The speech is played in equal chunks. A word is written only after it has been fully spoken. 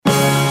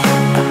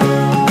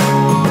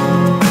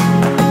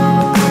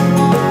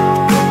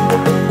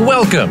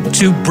Welcome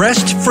to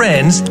Breast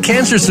Friends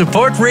Cancer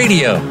Support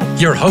Radio.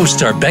 Your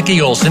hosts are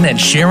Becky Olson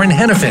and Sharon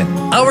Hennepin.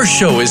 Our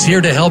show is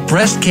here to help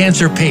breast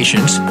cancer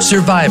patients,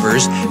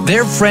 survivors,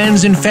 their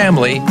friends and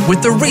family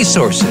with the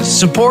resources,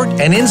 support,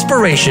 and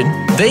inspiration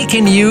they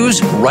can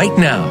use right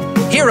now.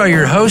 Here are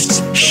your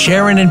hosts,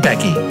 Sharon and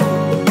Becky.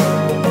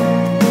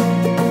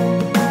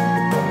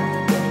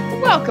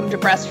 Welcome to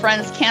Breast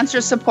Friends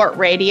Cancer Support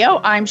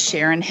Radio. I'm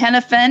Sharon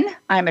Hennepin.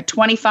 I'm a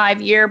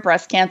 25-year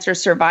breast cancer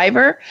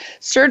survivor,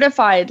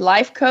 certified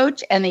life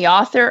coach, and the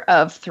author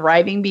of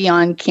Thriving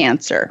Beyond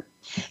Cancer.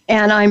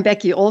 And I'm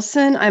Becky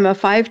Olson. I'm a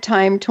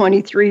 5-time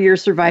 23-year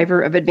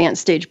survivor of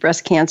advanced stage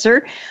breast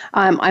cancer.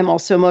 I'm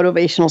also a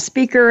motivational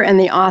speaker and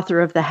the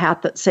author of The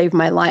Hat That Saved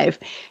My Life.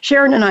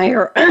 Sharon and I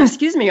are,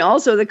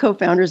 also the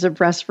co-founders of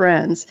Breast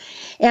Friends.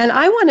 And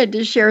I wanted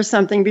to share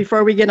something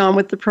before we get on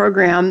with the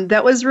program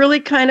that was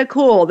really kind of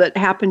cool that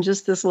happened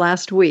just this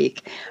last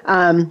week.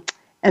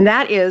 And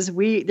that is,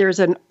 there's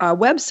a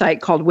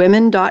website called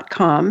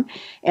women.com,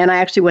 and I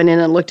actually went in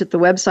and looked at the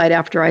website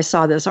after I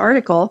saw this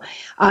article,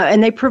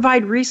 and they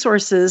provide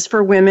resources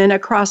for women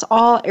across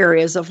all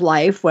areas of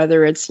life,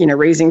 whether it's,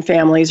 raising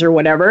families or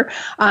whatever.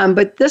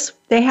 But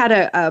they had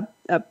a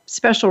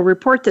special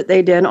report that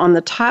they did on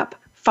the top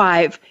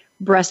 5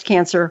 breast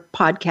cancer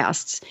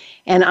podcasts,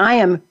 and I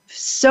am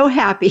so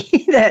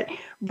happy that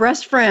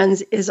Breast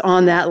Friends is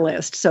on that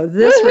list. So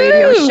this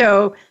radio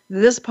show,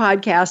 this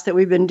podcast that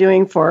we've been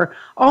doing for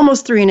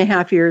almost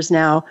 3.5 years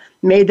now,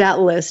 made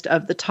that list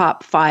of the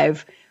top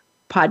 5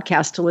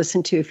 podcasts to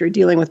listen to if you're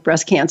dealing with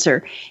breast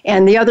cancer.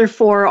 And the other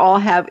 4 all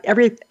have,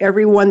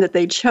 every one that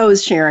they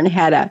chose, Sharon,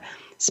 had a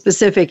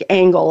specific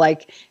angle.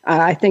 Like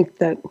I think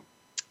that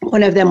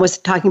one of them was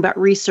talking about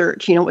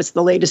research, what's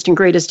the latest and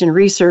greatest in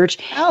research.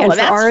 Oh, and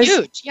that's ours,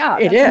 huge. Yeah,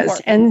 it is.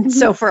 Important. And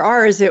so for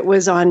ours, it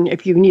was on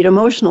if you need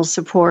emotional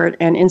support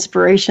and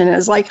inspiration.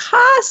 It's like,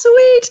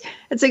 sweet.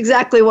 It's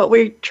exactly what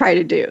we try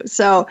to do.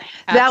 So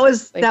that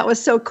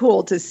was so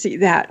cool to see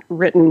that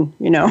written,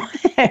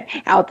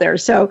 out there.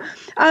 So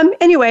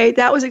anyway,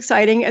 that was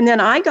exciting. And then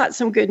I got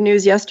some good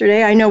news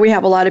yesterday. I know we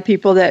have a lot of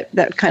people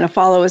that kind of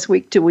follow us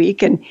week to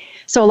week. And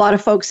so a lot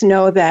of folks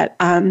know that,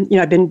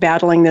 I've been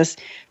battling this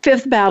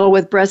 5th battle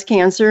with breast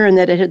cancer and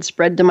that it had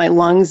spread to my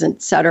lungs,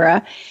 et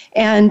cetera.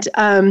 And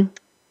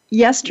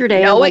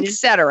yesterday... No, et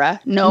cetera.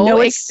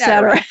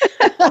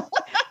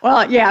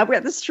 Well, yeah,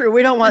 that's true.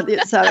 We don't want the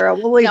et cetera.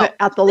 We'll leave it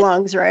at the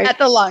lungs, right? At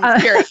the lungs,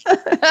 period.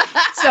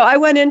 So I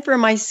went in for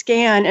my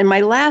scan, and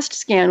my last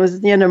scan was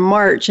at the end of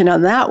March. And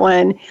on that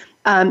one,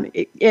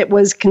 it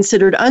was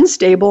considered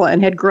unstable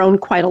and had grown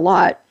quite a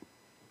lot.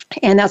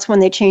 And that's when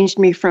they changed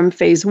me from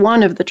phase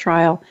 1 of the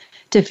trial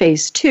to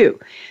phase 2.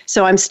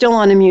 So I'm still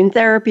on immune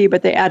therapy,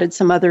 but they added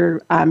some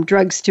other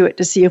drugs to it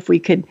to see if we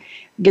could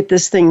get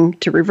this thing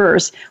to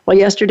reverse. Well,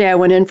 yesterday I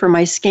went in for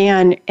my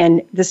scan,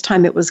 and this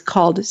time it was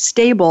called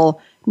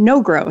stable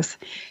no growth.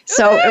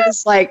 So it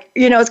was like,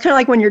 it's kind of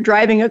like when you're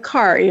driving a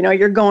car,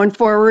 you're going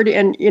forward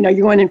and, you're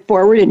going in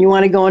forward and you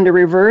want to go into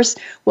reverse.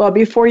 Well,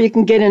 before you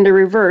can get into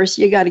reverse,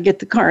 you got to get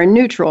the car in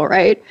neutral,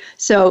 right?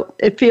 So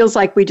it feels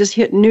like we just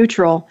hit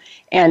neutral,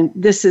 and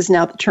this is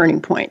now the turning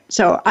point.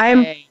 So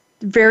I'm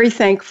very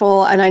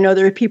thankful. And I know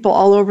there are people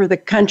all over the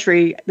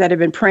country that have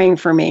been praying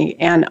for me,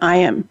 and I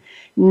am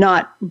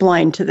not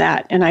blind to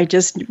that. And I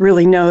just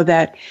really know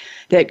that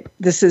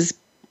this is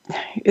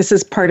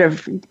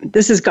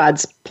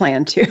God's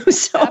plan too.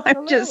 So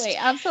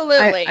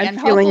absolutely. And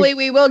hopefully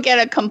we will get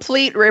a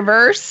complete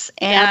reverse.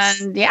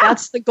 And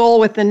that's the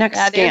goal with the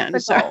next scan.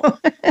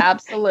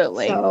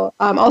 Absolutely. So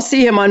I'll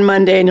see him on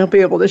Monday, and he'll be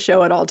able to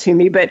show it all to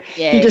me. But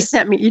you just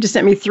sent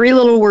me 3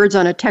 little words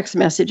on a text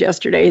message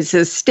yesterday. It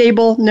says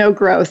stable, no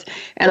growth.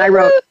 And I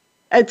wrote,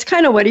 it's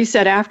kind of what he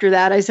said after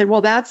that. I said,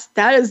 well, that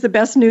is the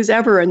best news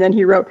ever. And then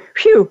he wrote,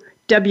 phew,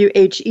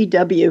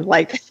 WHEW,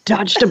 like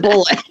dodged a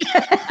bullet.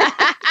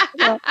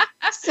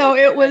 So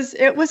it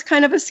was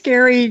kind of a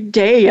scary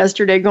day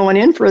yesterday going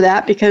in for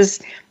that,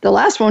 because the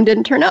last one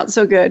didn't turn out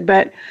so good,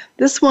 but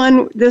this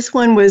one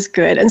was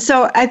good. And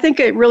so I think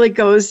it really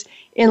goes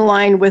in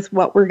line with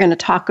what we're going to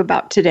talk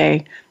about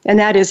today, and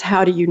that is,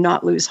 how do you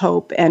not lose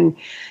hope? And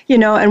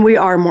and we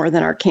are more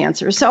than our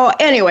cancer. So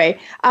anyway,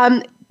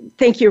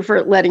 thank you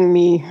for letting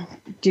me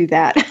do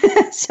that.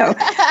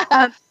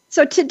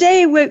 So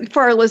today,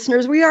 for our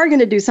listeners, we are going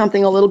to do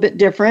something a little bit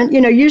different.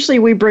 Usually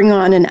we bring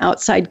on an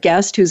outside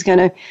guest who's going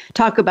to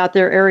talk about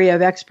their area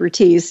of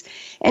expertise.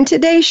 And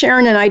today,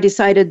 Sharon and I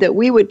decided that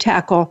we would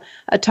tackle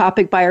a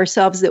topic by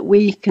ourselves that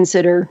we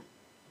consider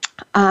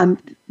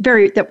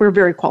that we're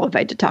very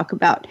qualified to talk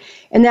about.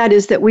 And that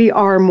is that we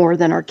are more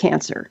than our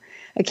cancer.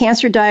 A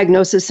cancer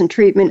diagnosis and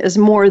treatment is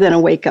more than a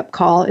wake-up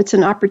call. It's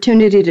an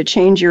opportunity to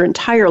change your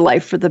entire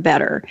life for the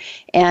better.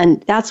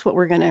 And that's what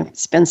we're going to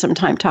spend some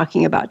time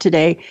talking about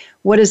today.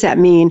 What does that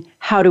mean?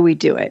 How do we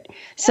do it?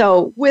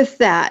 So with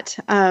that...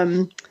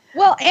 when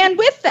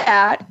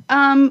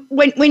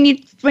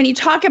you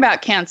talk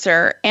about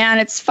cancer, and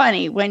it's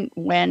funny,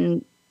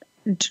 when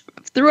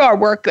through our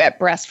work at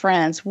Breast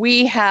Friends,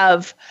 we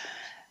have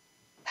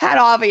had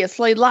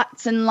obviously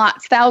lots and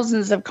lots,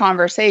 thousands of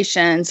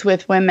conversations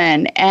with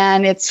women.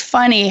 And it's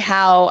funny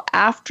how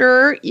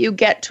after you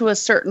get to a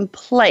certain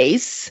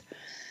place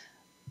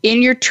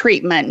in your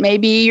treatment,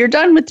 maybe you're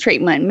done with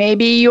treatment,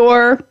 maybe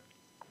you're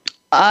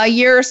a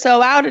year or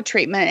so out of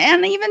treatment,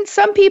 and even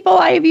some people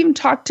I've even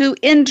talked to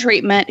in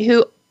treatment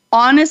who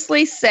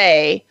honestly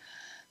say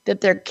that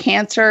their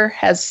cancer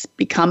has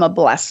become a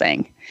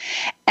blessing.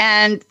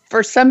 And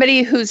for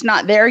somebody who's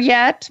not there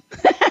yet,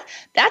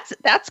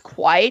 that's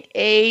quite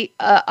a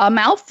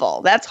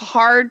mouthful. That's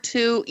hard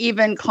to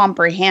even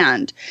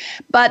comprehend.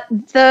 But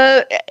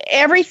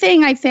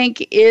everything, I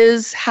think,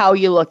 is how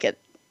you look at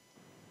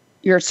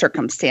your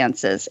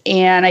circumstances.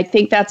 And I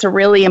think that's a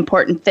really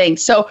important thing.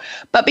 So,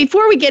 but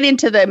before we get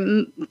into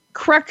the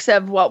crux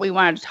of what we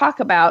wanted to talk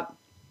about,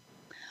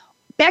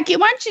 Becky,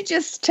 why don't you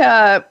just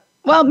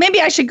well, maybe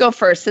I should go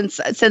first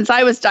since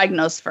I was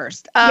diagnosed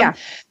first.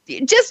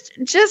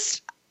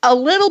 Just a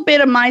little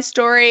bit of my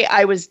story.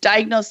 I was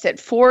diagnosed at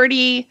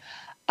 40,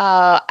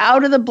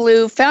 out of the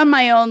blue, found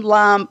my own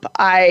lump.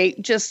 I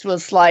just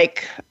was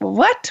like,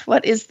 what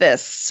is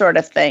this sort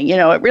of thing? You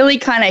know, it really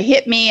kind of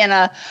hit me in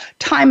a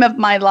time of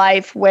my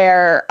life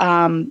where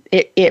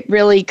it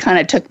really kind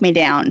of took me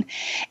down.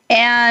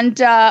 And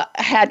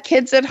had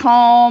kids at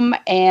home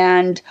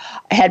and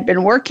had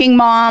been working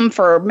mom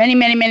for many,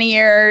 many, many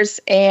years.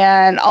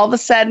 And all of a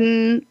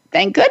sudden,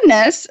 thank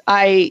goodness,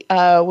 I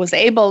was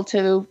able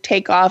to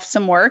take off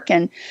some work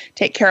and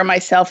take care of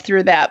myself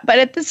through that. But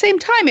at the same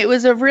time, it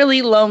was a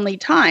really lonely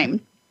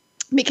time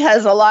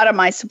because a lot of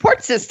my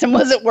support system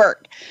was at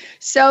work.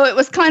 So it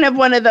was kind of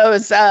one of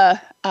those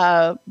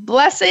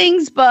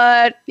blessings,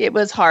 but it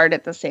was hard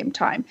at the same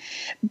time.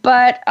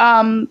 But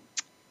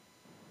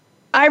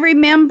I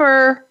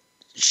remember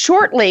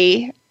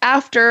shortly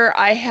after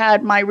I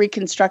had my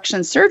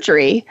reconstruction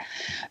surgery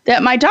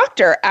that my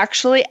doctor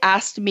actually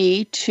asked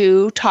me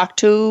to talk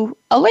to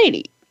a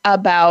lady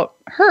about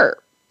her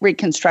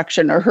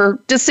reconstruction or her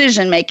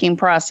decision-making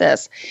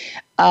process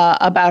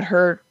about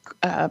her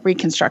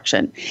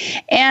reconstruction.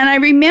 And I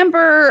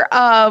remember,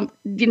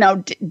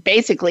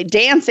 basically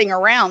dancing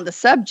around the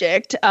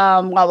subject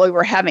while we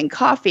were having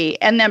coffee.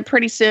 And then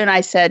pretty soon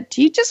I said,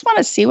 do you just want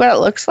to see what it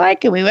looks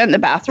like? And we went in the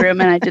bathroom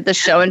and I did the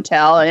show and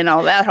tell,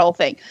 that whole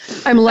thing.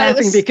 I'm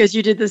laughing because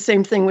you did the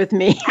same thing with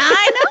me.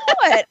 I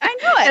know it.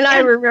 And I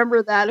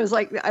remember that. It was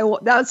like,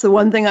 that's the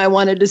one thing I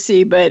wanted to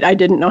see, but I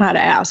didn't know how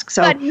to ask.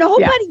 So, but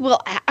nobody will.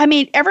 I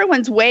mean,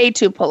 everyone's way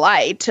too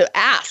polite to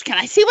ask, can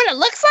I see what it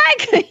looks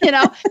like?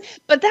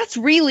 But that's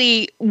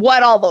really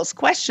what all those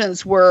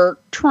questions were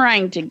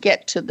trying to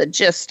get to the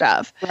gist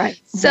of. Right.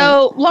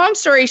 So long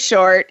story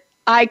short,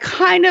 I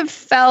kind of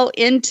fell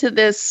into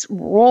this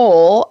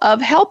role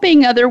of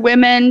helping other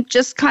women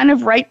just kind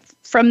of right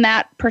from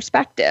that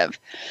perspective.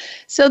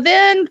 So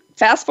then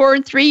fast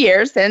forward 3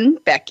 years, then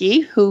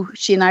Becky, who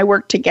she and I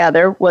worked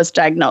together, was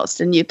diagnosed.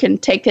 And you can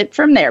take it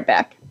from there,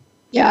 Beck.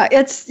 Yeah,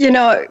 it's,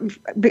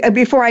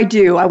 before I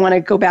do, I want to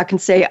go back and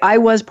say I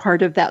was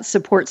part of that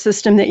support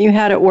system that you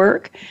had at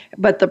work.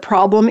 But the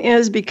problem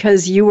is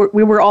because we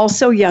were all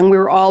so young, we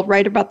were all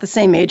right about the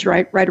same age,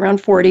 right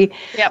around 40.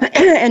 Yep.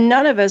 And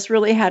none of us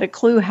really had a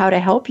clue how to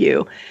help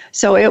you.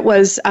 So it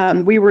was,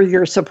 we were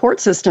your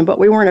support system, but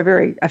we weren't a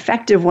very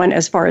effective one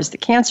as far as the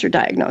cancer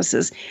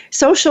diagnosis.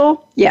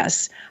 Social,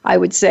 yes, I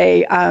would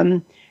say,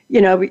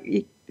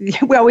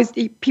 we always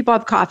eat, people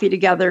have coffee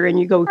together and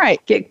you go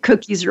get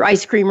cookies or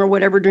ice cream or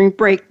whatever during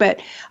break.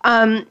 But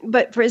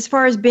for as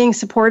far as being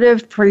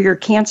supportive for your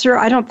cancer,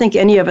 I don't think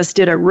any of us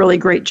did a really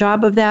great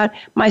job of that,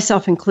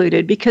 myself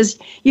included, because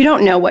you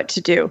don't know what to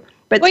do.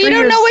 But you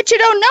don't know what you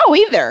don't know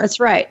either. That's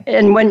right.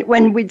 And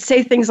when we'd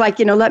say things like,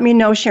 let me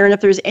know, Sharon,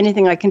 if there's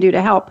anything I can do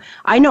to help.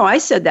 I know I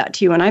said that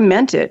to you and I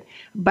meant it,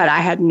 but I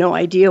had no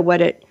idea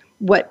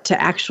what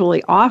to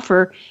actually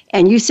offer.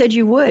 And you said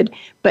you would,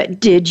 but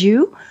did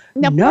you?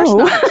 No, of course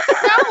not.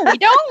 No, we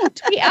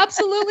don't. We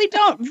absolutely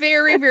don't.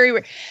 Very,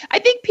 very. I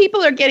think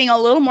people are getting a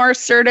little more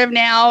assertive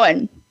now,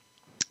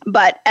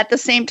 but at the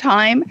same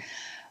time,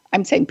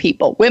 I'm saying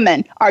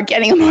women are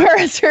getting more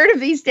assertive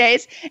these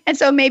days, and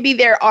so maybe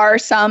there are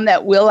some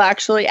that will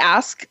actually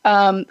ask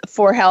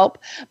for help.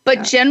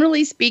 But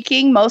generally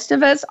speaking, most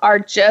of us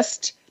are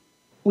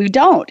we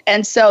don't,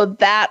 and so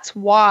that's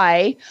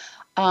why.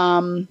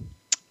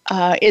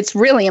 It's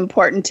really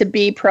important to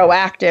be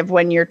proactive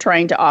when you're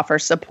trying to offer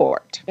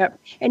support. Yep.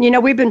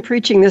 And, we've been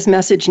preaching this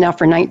message now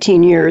for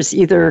 19 years,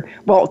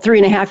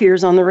 3.5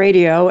 years on the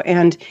radio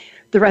and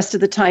the rest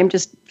of the time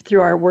just through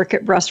our work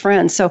at Breast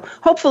Friends. So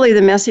hopefully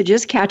the message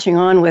is catching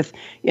on with,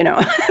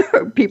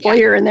 people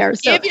here and there.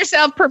 So give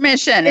yourself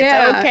permission.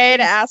 It's okay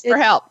to ask for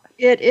help.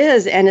 It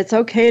is, and it's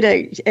okay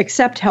to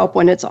accept help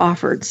when it's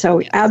offered.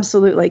 So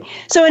absolutely.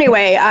 So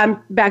anyway,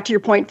 back to your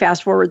point,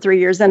 fast forward 3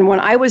 years. And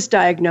when I was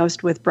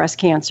diagnosed with breast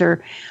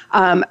cancer,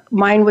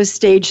 mine was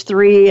stage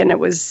 3, and it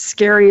was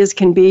scary as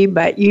can be.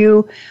 But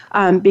you,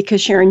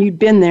 because Sharon, you'd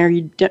been there,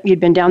 you'd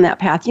been down that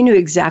path. You knew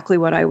exactly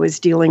what I was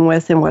dealing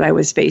with and what I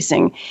was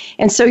facing.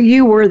 And so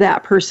you were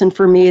that person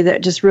for me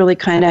that just really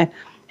kind of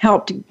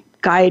helped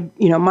guide,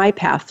 my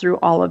path through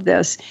all of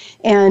this.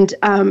 And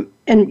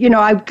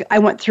I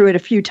went through it a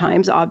few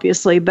times,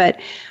 obviously, but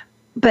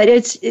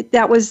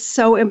that was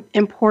so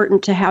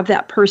important to have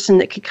that person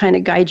that could kind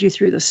of guide you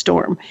through the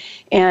storm.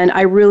 And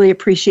I really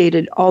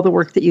appreciated all the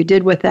work that you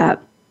did with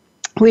that.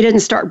 We didn't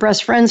start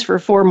Breast Friends for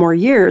 4 more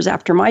years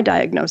after my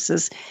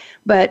diagnosis,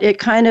 but it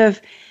kind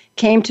of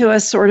came to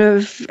us sort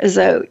of as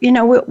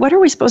what are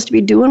we supposed to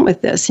be doing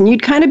with this? And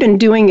you'd kind of been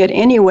doing it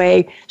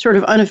anyway, sort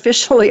of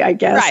unofficially, I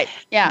guess. Right.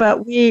 Yeah.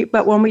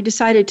 But when we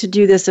decided to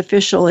do this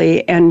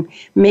officially and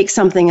make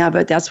something of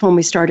it, that's when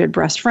we started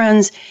Breast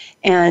Friends,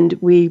 and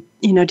we,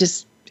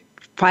 just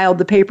filed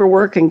the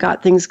paperwork and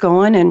got things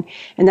going,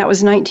 and that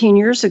was 19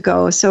 years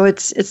ago. So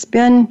it's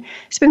been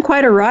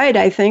quite a ride.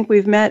 I think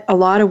we've met a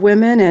lot of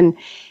women,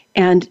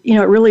 and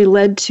it really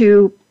led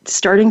to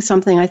starting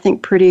something I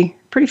think pretty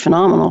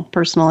phenomenal,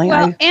 personally.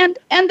 Well, and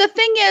the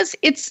thing is,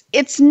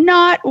 it's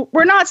not,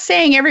 we're not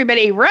saying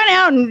everybody run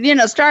out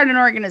and start an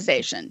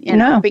organization,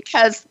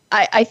 because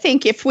I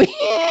think if we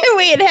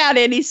had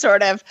any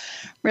sort of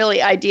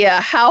really idea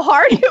how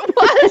hard it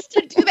was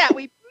to do that,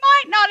 we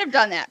might not have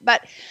done that.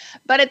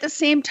 But at the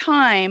same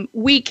time,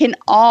 we can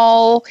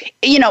all,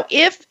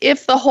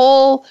 if the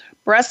whole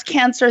breast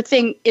cancer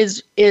thing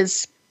is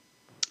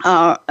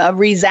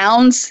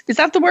resounds, is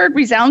that the word,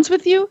 resounds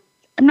with you?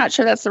 I'm not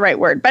sure that's the right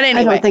word, but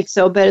anyway. I don't think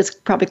so, but it's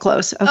probably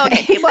close.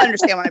 Okay, people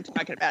understand what I'm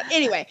talking about.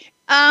 Anyway.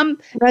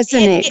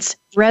 Resonates.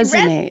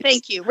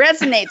 Thank you.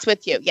 Resonates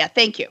with you. Yeah,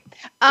 thank you.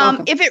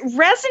 If it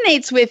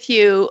resonates with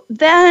you,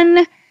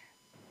 then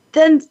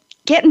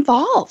get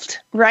involved,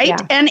 right?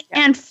 Yeah.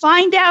 And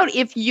find out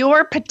if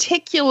your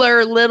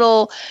particular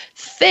little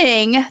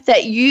thing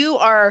that you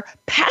are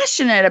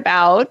passionate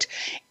about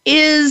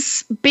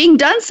is being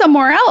done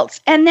somewhere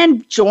else, and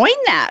then join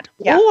that.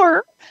 Yeah.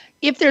 Or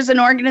if there's an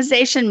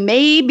organization,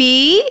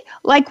 maybe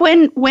like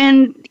when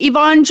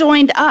Yvonne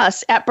joined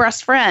us at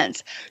Breast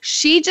Friends,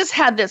 she just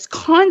had this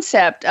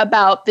concept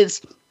about this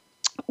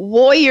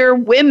warrior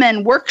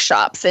women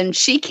workshops, and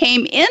she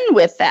came in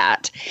with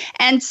that.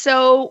 And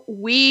so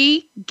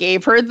we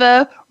gave her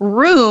the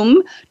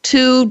room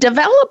to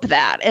develop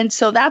that. And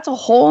so that's a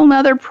whole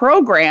nother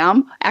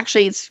program.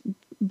 Actually, it's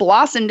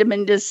blossomed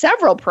into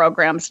several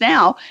programs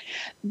now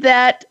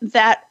that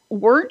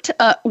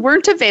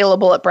weren't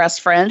available at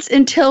Breast Friends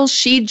until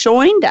she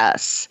joined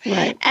us.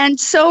 Right. And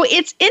so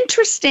it's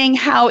interesting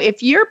how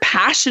if you're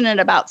passionate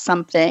about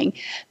something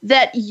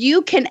that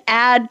you can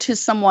add to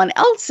someone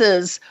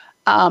else's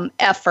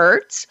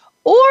efforts,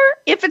 or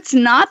if it's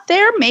not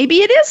there,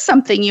 maybe it is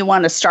something you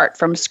want to start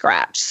from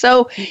scratch.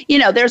 So,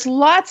 there's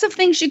lots of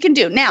things you can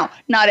do. Now,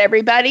 not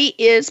everybody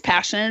is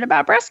passionate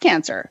about breast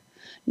cancer.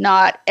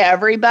 Not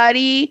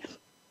everybody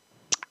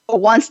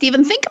wants to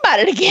even think about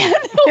it again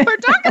or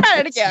talk about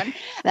it again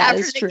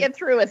after they get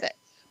through with it.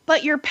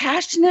 But you're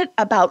passionate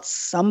about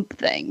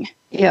something,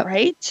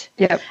 right?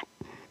 Yep.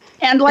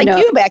 And like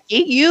you,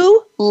 Becky,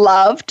 you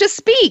love to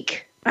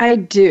speak. I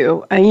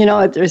do.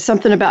 And, there's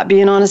something about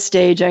being on a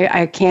stage.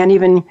 I can't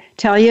even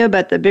tell you,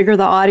 but the bigger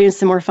the audience,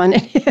 the more fun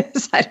it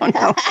is. I don't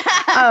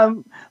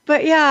know.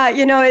 But yeah,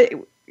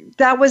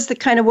 that was the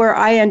kind of where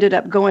I ended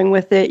up going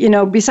with it.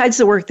 Besides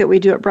the work that we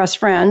do at Breast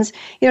Friends,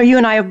 you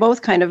and I have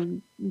both kind of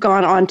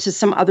gone on to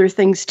some other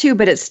things too,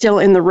 but it's still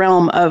in the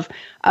realm of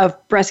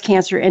breast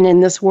cancer and in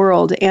this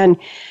world. And,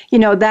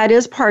 that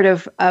is part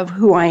of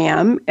who I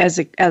am as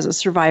a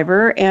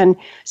survivor. And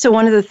so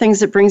one of the things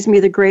that brings me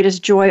the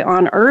greatest joy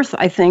on earth,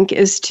 I think,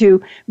 is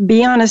to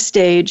be on a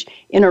stage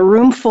in a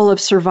room full of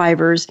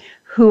survivors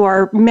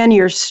many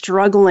are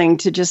struggling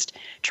to just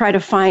try to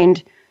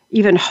find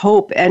even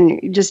hope,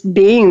 and just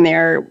being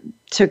there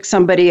took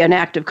an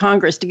act of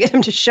Congress to get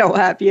them to show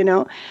up,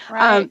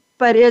 Right.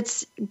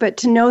 But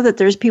to know that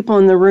there's people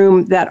in the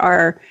room that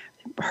are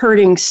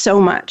hurting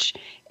so much,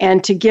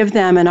 and to give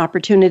them an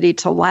opportunity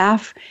to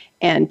laugh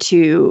and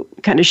to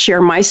kind of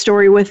share my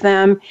story with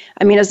them.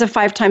 I mean, as a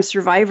 5-time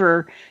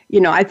survivor,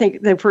 I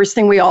think the first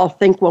thing we all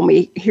think when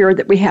we hear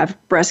that we have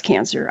breast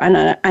cancer, and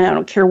I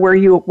don't care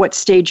what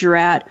stage you're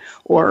at,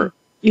 or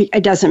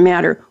it doesn't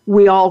matter.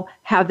 We all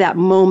have that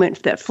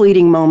moment, that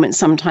fleeting moment,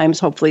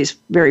 sometimes, hopefully it's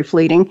very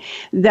fleeting,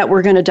 that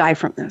we're going to die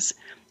from this.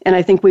 And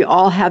I think we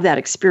all have that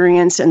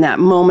experience and that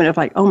moment of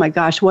like, oh my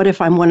gosh, what if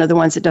I'm one of the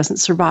ones that doesn't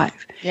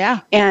survive? Yeah.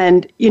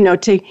 And,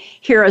 to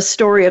hear a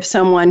story of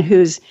someone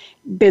who's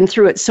been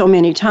through it so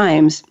many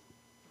times,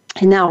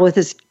 and now with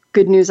this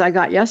good news I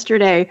got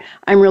yesterday,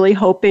 I'm really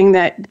hoping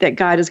that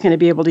God is going to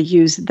be able to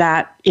use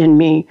that in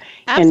me.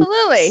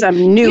 Absolutely. In some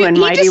new and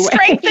mighty way. You just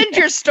strengthened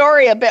your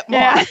story a bit more.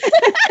 Yeah.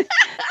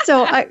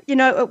 So,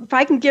 if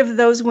I can give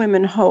those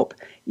women hope,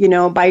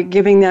 by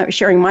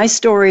sharing my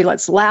story,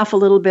 let's laugh a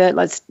little bit,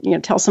 let's,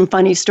 tell some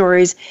funny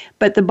stories.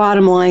 But the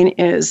bottom line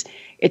is,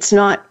 it's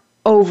not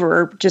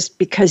over just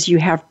because you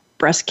have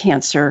breast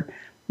cancer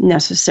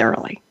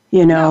necessarily,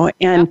 No,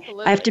 and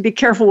absolutely. I have to be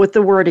careful with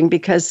the wording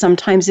because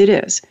sometimes it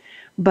is.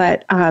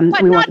 But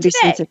we want to be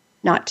sensitive.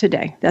 Not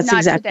today. That's Not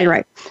exactly today.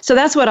 right. So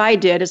that's what I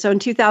did. So in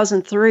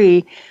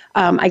 2003,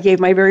 I gave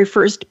my very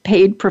first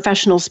paid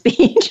professional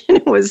speech, and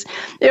it was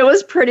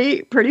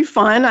pretty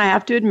fun, I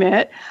have to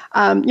admit.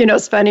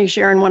 It's funny,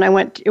 Sharon, when I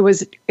went, it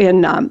was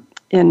in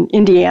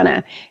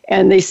Indiana,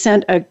 and they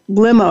sent a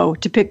limo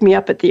to pick me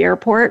up at the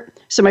airport.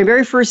 So my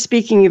very first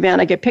speaking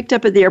event, I get picked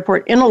up at the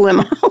airport in a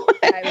limo.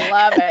 I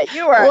love it.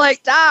 You are a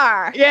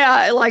star.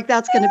 Yeah, like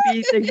that's going to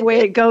be the way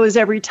it goes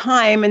every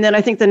time. And then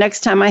I think the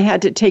next time I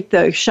had to take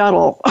the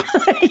shuttle.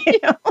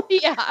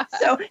 Yeah.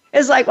 So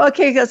it's like,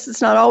 okay, I guess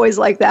it's not always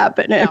like that,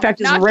 but in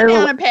fact, it's rarely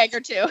down a peg or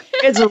two.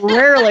 it's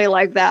rarely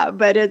like that.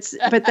 But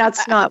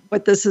that's not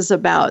what this is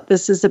about.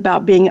 This is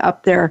about being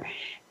up there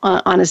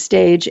on a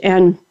stage.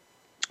 And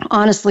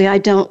honestly, I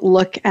don't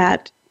look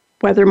at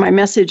whether my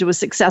message was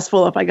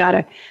successful. If I got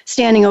a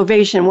standing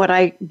ovation, what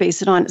I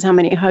base it on is how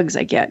many hugs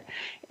I get.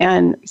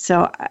 And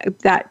so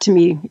that, to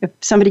me, if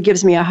somebody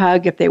gives me a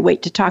hug, if they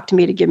wait to talk to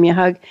me to give me a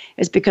hug,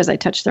 it's because I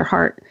touch their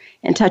heart.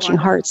 And touching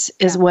hearts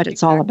is what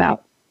it's all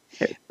about.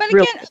 But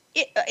again,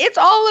 it's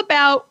all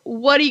about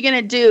what are you going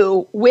to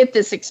do with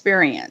this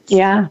experience?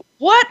 Yeah.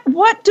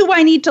 What do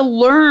I need to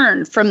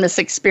learn from this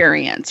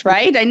experience,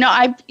 right? I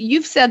know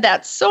you've said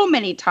that so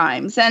many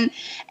times. And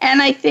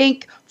I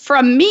think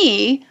from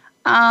me,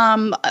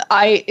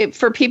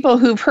 for people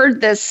who've heard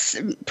this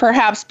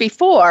perhaps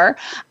before,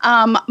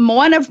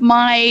 one of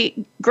my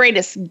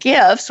greatest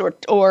gifts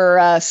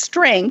or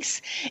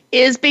strengths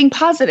is being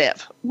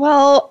positive.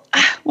 Well,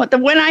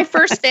 when I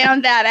first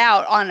found that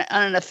out on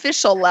an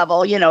official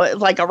level,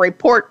 like a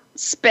report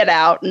spit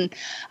out, and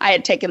I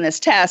had taken this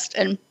test,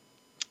 and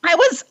I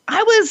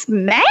was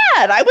mad.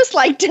 I was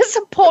like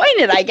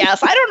disappointed, I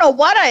guess. I don't know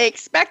what I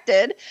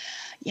expected.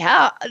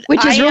 Yeah.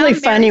 Which is really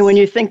funny when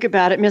you think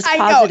about it. Miss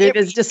Positive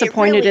is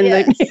disappointed in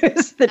the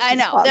news. I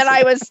know. That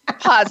I was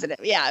positive.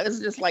 Yeah, it was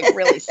just like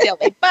really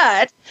silly.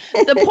 But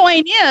the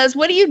point is,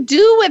 what do you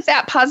do with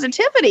that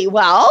positivity?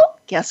 Well,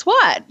 guess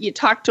what? You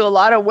talk to a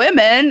lot of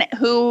women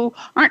who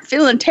aren't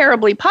feeling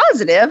terribly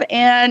positive,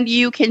 and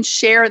you can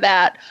share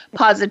that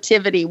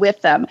positivity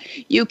with them.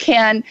 You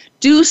can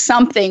do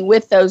something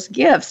with those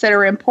gifts that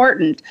are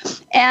important.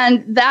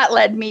 And that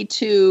led me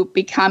to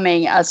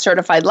becoming a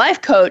certified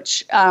life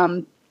coach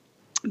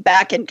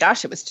back in,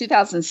 it was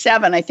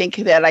 2007, I think,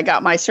 that I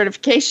got my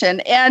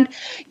certification. And,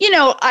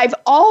 I've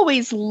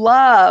always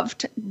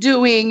loved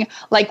doing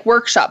like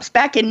workshops.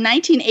 Back in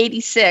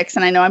 1986,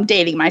 and I know I'm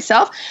dating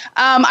myself,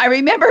 I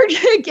remember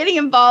getting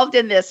involved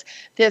in this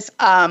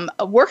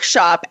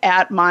workshop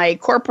at my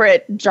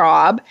corporate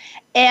job,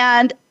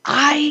 and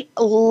I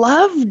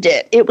loved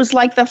it. It was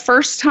like the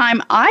first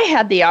time I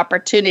had the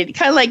opportunity,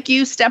 kind of like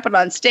you stepping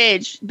on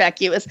stage,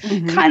 Becky. It was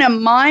kind of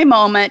my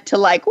moment to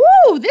like,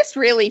 woo, this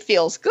really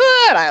feels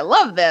good. I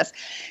love this.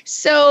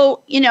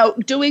 So,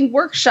 doing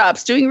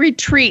workshops, doing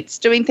retreats,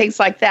 doing things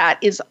like that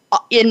is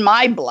in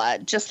my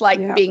blood, just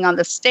like being on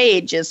the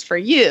stage is for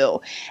you.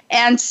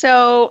 And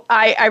so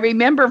I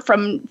remember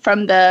from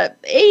the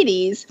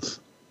 80s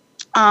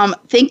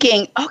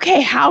thinking,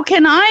 okay, how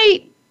can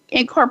I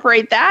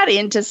incorporate that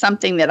into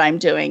something that I'm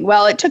doing?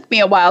 Well, it took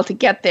me a while to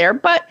get there,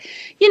 but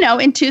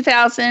in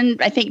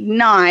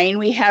 2009,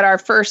 we had our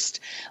first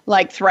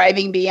like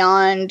Thriving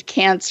Beyond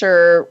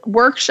Cancer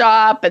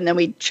workshop, and then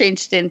we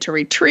changed it into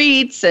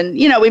retreats, and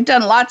we've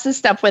done lots of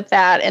stuff with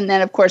that. And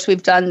then of course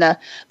we've done the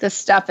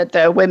stuff at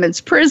the women's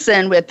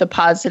prison with the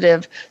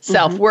positive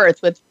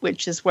self-worth,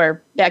 which is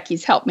where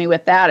Becky's helped me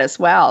with that as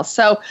well.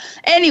 So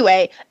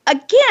anyway,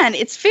 again,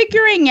 it's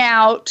figuring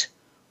out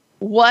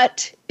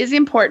what is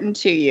important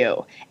to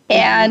you.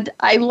 And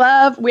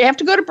we have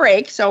to go to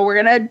break, so we're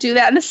going to do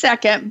that in a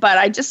second, but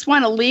I just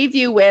want to leave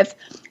you with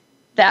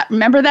that.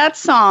 Remember that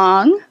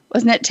song?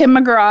 Wasn't it Tim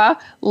McGraw?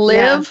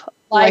 Live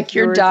like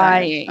you're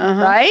dying,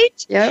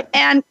 right? Yep.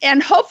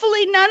 And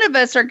hopefully none of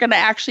us are going to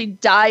actually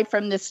die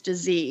from this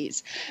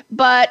disease.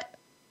 But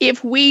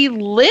if we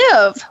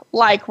live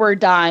like we're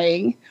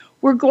dying,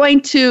 we're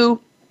going to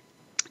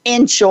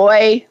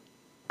enjoy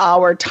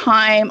our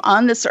time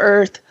on this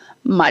earth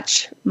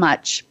much,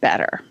 much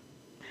better.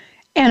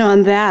 And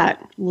on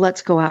that,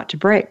 let's go out to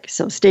break.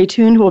 So stay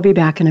tuned. We'll be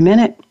back in a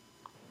minute.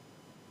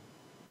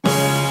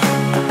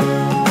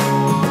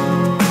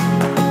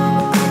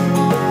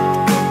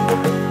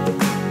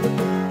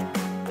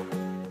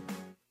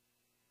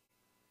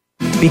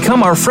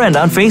 Become our friend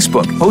on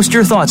Facebook. Post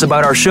your thoughts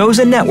about our shows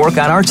and network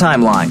on our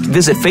timeline.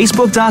 Visit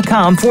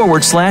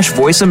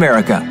facebook.com/Voice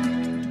America.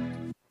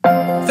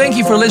 Thank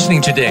you for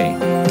listening today.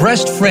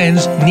 Breast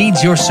Friends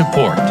needs your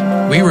support.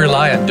 We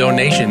rely on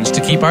donations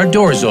to keep our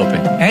doors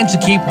open and to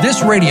keep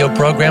this radio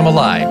program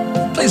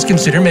alive. Please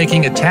consider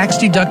making a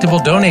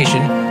tax-deductible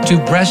donation to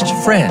Breast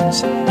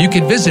Friends. You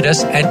can visit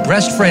us at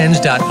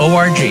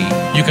breastfriends.org.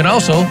 You can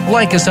also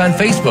like us on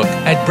Facebook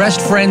at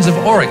Breast Friends of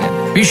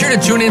Oregon. Be sure to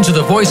tune in to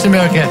the Voice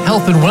America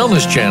Health and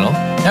Wellness channel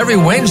every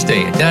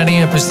Wednesday at 9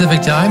 a.m.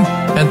 Pacific Time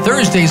and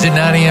Thursdays at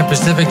 9 a.m.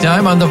 Pacific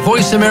Time on the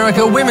Voice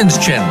America Women's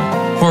channel.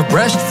 For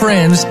Breast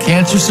Friends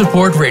Cancer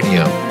Support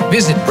Radio,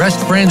 visit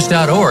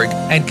breastfriends.org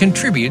and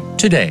contribute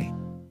today.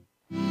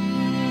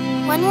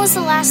 When was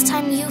the last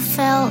time you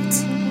felt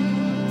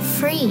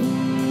free?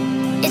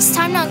 It's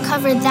time to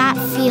uncover that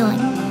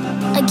feeling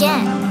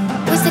again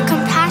with the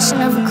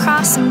compassion of a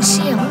cross and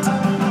shield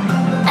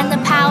and the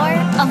power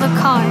of a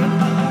card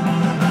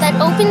that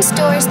opens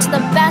doors to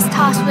the best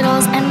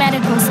hospitals and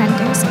medical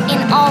centers in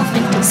all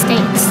 50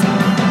 states,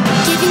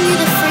 giving you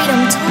the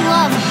freedom to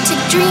love, to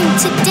dream,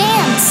 to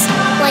dance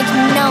like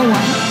no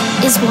one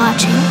is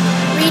watching.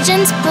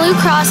 Regions Blue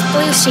Cross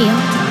Blue Shield.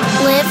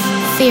 Live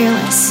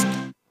fearless.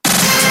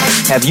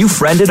 Have you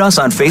friended us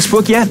on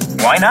Facebook yet?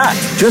 Why not?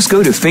 Just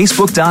go to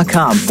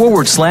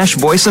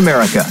facebook.com/Voice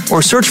America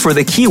or search for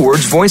the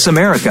keywords Voice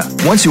America.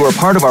 Once you are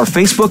part of our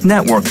Facebook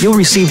network, you'll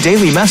receive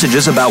daily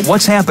messages about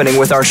what's happening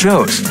with our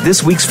shows,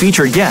 this week's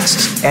featured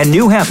guests, and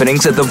new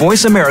happenings at the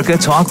Voice America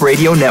Talk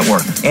Radio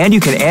Network. And you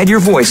can add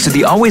your voice to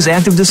the always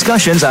active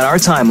discussions on our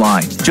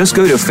timeline. Just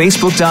go to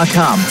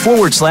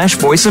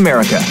facebook.com/Voice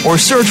America or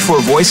search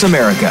for Voice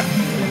America.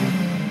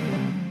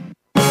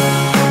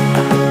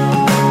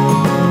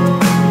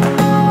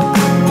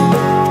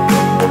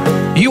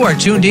 You are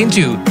tuned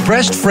into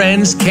Breast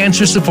Friends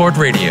Cancer Support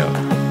Radio.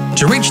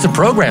 To reach the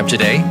program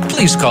today,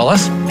 please call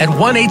us at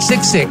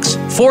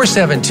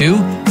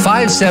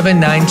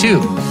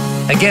 1-866-472-5792.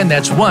 Again,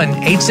 that's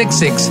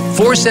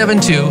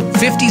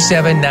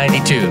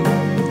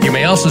 1-866-472-5792. You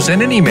may also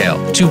send an email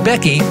to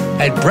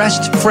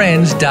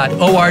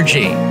becky@breastfriends.org.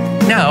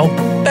 Now,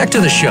 back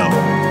to the show.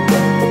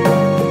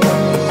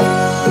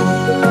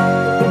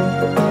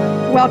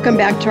 Welcome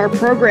back to our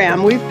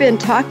program. We've been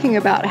talking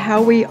about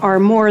how we are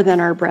more than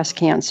our breast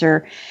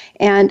cancer.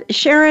 And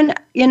Sharon,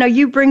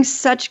 you bring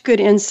such good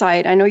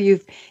insight. I know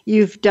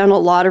you've done a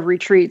lot of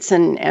retreats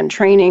and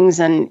trainings,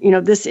 and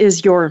this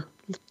is your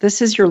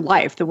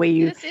life, the way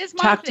you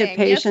talk to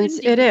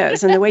patients. Yes, it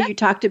is. And the way you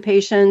talk to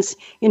patients,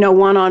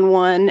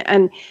 one-on-one.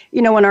 And,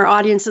 when our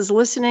audience is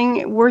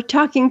listening, we're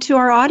talking to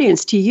our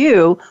audience, to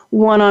you,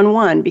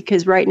 one-on-one,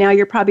 because right now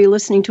you're probably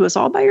listening to us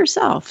all by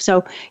yourself.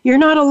 So you're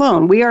not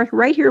alone. We are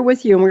right here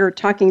with you, and we're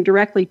talking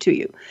directly to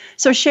you.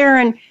 So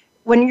Sharon,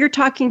 when you're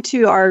talking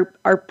to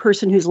our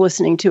person who's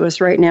listening to us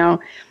right now,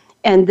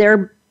 and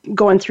they're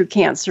going through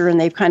cancer and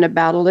they've kind of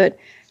battled it,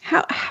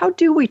 how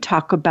do we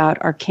talk about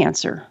our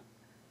cancer?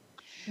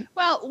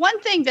 Well, one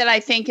thing that I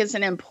think is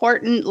an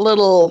important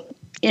little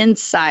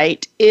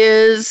insight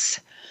is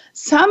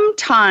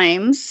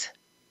sometimes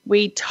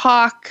we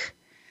talk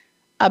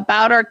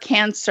about our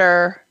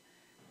cancer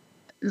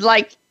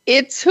like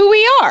it's who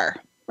we are,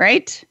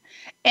 right?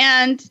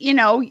 And,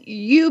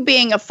 you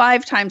being a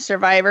 5-time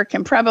survivor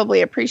can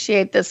probably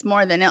appreciate this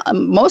more than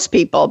most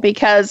people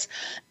because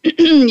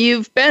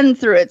you've been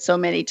through it so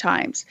many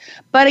times.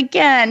 But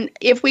again,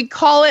 if we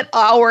call it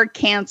our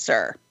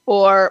cancer,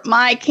 or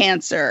my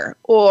cancer,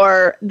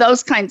 or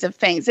those kinds of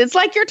things, it's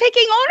like you're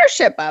taking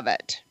ownership of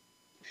it.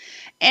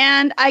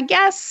 And I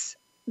guess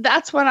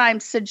that's what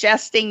I'm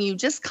suggesting. You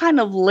just kind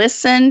of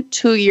listen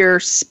to your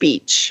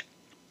speech.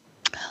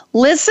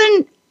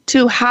 Listen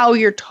to how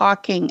you're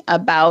talking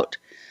about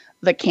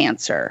the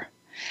cancer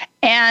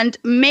and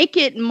make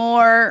it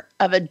more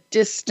of a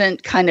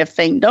distant kind of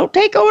thing. Don't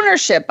take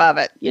ownership of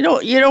it. You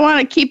don't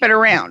want to keep it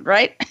around,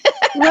 right?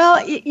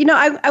 Well,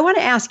 I want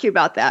to ask you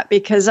about that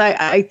because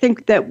I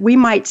think that we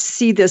might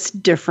see this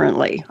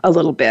differently a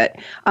little bit.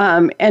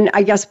 And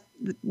I guess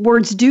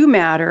words do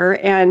matter.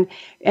 And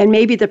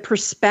maybe the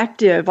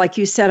perspective, like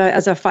you said,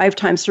 as a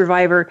 5-time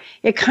survivor,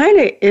 it kind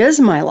of is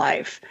my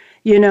life,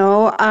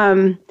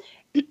 and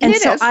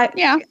it so is.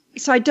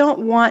 So I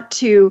don't want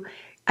to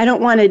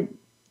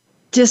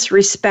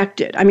disrespect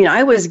it. I mean,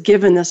 I was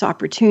given this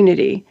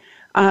opportunity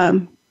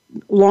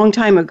long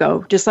time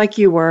ago, just like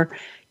you were,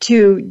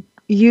 to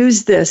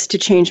use this to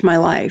change my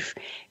life.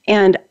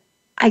 And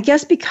I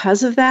guess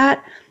because of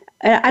that,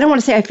 I don't want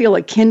to say I feel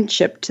a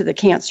kinship to the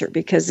cancer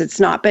because it's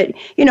not. But,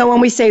 when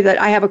we say that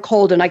I have a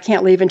cold and I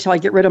can't leave until I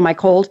get rid of my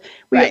cold,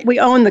 we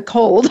own the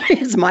cold.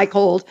 It's my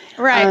cold.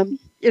 Right.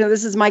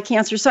 This is my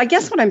cancer. So I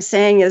guess what I'm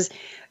saying is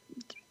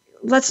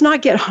let's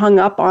not get hung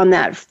up on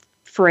that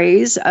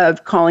phrase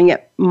of calling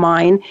it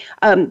mine.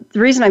 The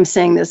reason I'm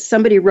saying this,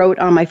 somebody wrote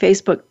on my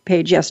Facebook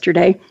page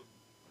yesterday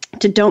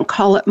to don't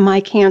call it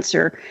my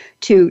cancer,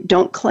 to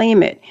don't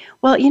claim it.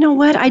 Well, you know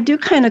what? I do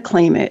kind of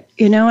claim it,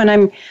 and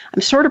I'm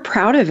sort of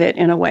proud of it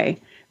in a way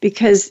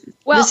because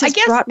this has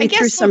brought me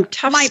through some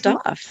tough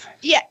stuff.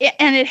 Yeah,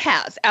 and it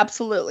has,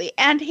 absolutely.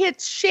 And it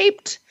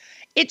shaped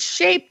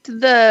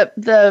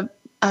the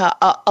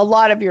a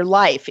lot of your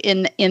life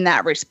in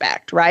that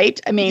respect, right?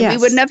 I mean, yes.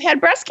 We wouldn't have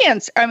had breast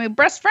cancer. I mean,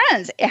 breast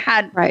friends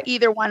had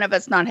either one of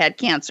us not had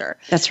cancer.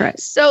 That's right.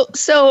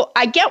 So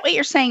I get what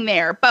you're saying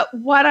there, but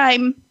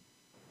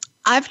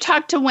I've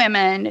talked to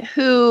women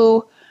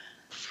who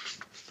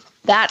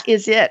that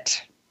is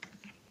it.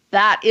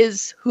 That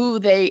is who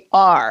they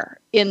are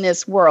in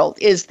this world,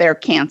 is their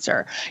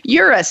cancer.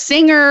 You're a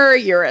singer,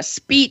 you're a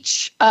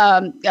speech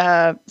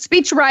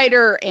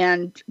writer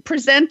and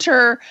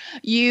presenter.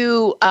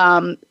 You're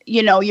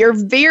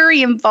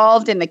very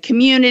involved in the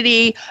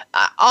community,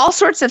 all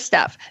sorts of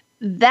stuff.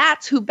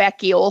 That's who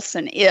Becky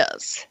Olson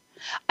is.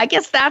 I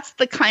guess that's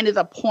the kind of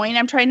the point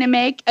I'm trying to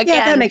make. Again,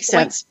 yeah, that makes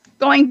sense.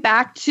 Going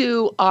back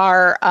to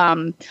our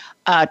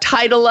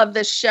title of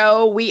the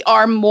show, we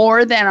are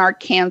more than our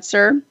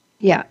cancer.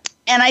 Yeah.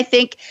 And I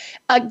think,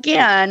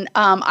 again,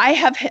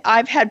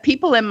 I've had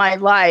people in my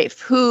life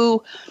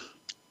who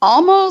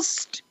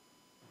almost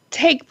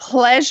take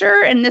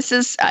pleasure, and this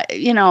is,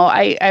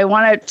 I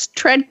want to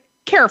tread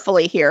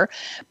carefully here,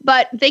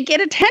 but they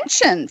get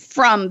attention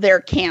from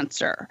their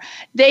cancer.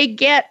 They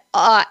get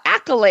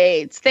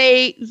accolades.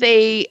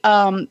 They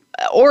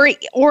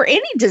or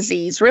any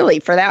disease really,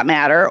 for that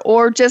matter,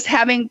 or just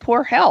having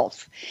poor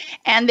health,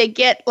 and they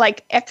get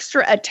like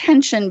extra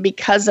attention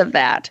because of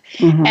that.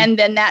 Mm-hmm. And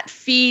then that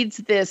feeds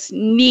this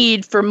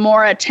need for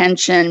more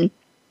attention.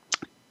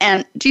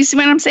 And do you see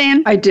what I'm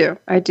saying? I do.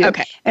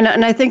 Okay. And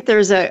I think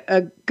there's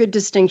a good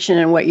distinction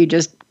in what you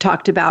just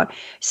talked about.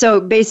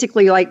 So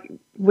basically, like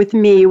with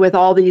me, with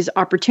all these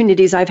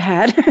opportunities I've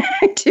had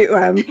to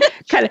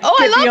kind of get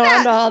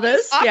beyond all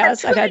this.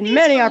 Yes, I've had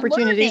many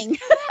opportunities.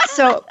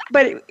 So,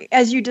 but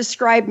as you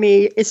describe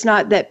me, it's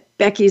not that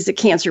Becky's a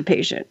cancer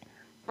patient.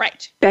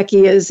 Right.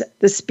 Becky is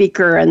the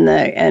speaker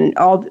and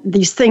all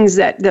these things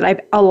that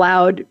I've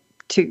allowed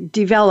to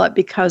develop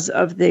because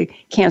of the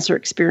cancer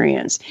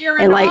experience. You're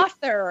an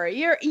author.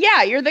 You're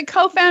the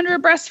co-founder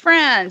of Breast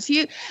Friends.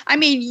 You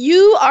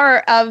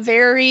are a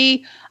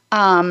very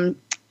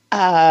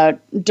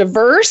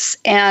diverse,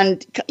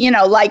 and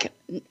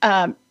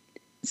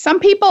some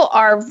people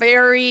are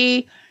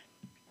very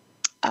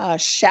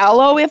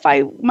shallow, if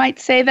I might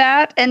say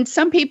that, and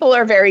some people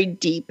are very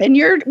deep. And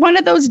you're one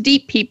of those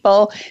deep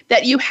people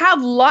that you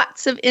have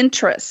lots of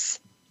interests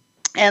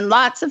and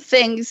lots of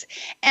things.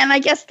 And I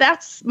guess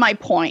that's my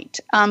point.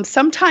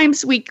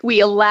 Sometimes we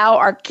allow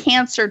our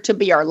cancer to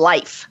be our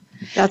life.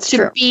 That's to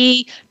true.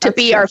 be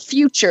our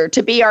future,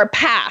 to be our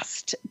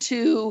past,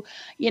 to,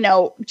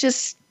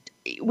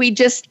 we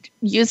just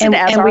use it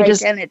as our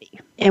identity.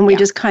 And we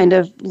just kind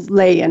of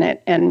lay in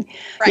it. And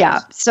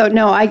so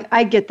no,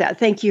 I get that.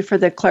 Thank you for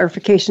the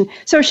clarification.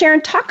 So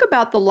Sharon, talk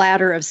about the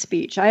ladder of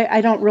speech.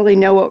 I don't really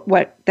know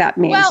what that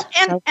means. Well,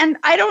 and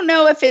I don't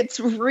know if it's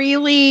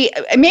really,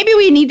 maybe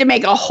we need to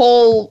make a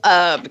whole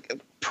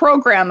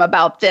program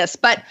about this,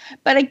 but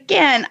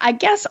again, I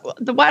guess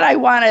what I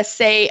want to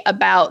say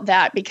about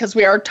that, because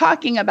we are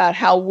talking about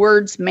how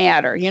words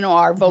matter,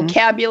 our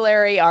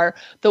vocabulary,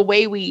 the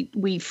way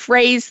we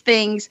phrase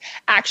things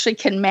actually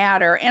can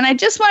matter. And I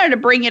just wanted to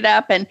bring it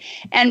up and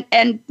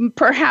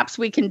perhaps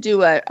we can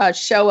do a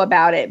show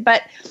about it.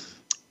 But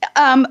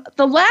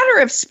the ladder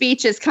of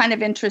speech is kind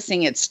of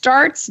interesting. It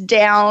starts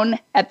down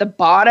at the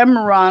bottom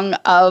rung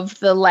of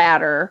the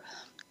ladder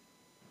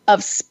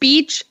of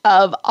speech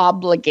of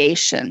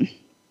obligation.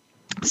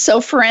 So,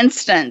 for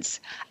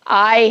instance,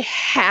 I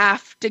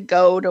have to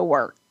go to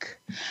work.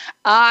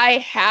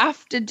 I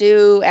have to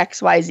do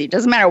XYZ.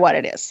 Doesn't matter what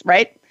it is,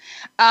 right?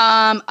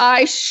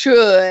 I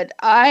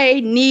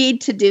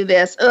need to do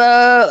this.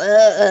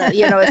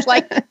 It's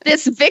like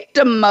this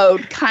victim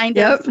mode kind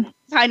of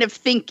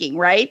thinking,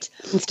 right?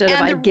 Instead of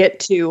I get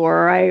to,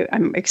 or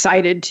I'm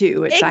excited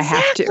to, it's I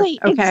have to. Okay.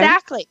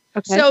 Exactly.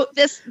 Okay. So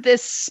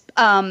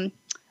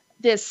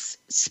this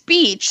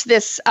speech,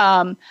 this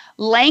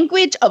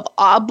language of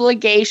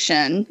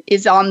obligation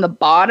is on the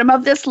bottom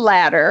of this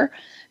ladder,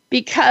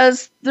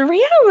 because the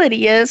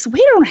reality is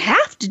we don't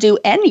have to do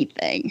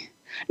anything.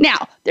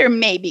 Now, there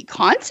may be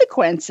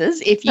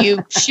consequences if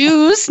you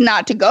choose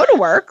not to go to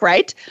work,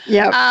 right?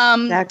 Yeah,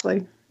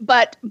 exactly.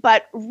 But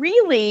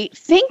really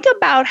think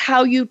about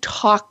how you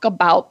talk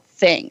about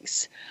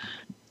things,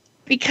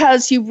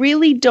 because you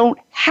really don't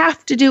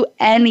have to do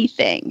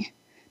anything,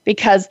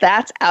 because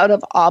that's out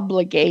of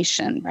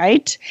obligation,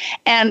 right?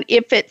 And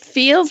if it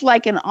feels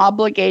like an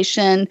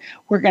obligation,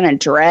 we're going to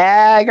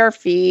drag our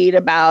feet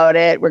about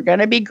it. We're going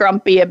to be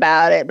grumpy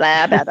about it,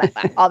 blah, blah, blah,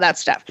 blah, all that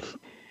stuff.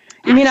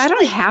 You mean I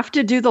don't have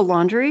to do the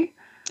laundry?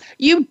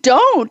 You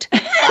don't,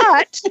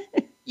 but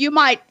you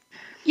might,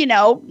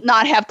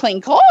 not have clean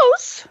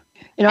clothes.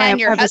 And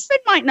your husband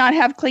might not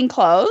have clean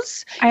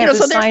clothes. I have a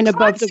sign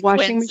above the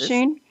washing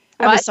machine.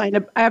 I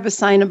have a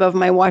sign above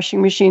my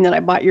washing machine that I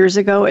bought years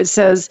ago. It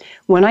says,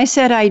 "When I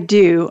said I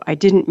do, I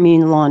didn't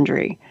mean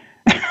laundry."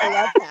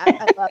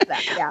 I love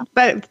that. Yeah.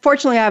 But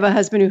fortunately, I have a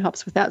husband who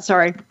helps with that.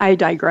 Sorry, I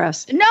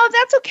digress. No,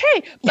 that's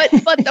okay. But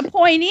the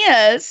point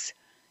is,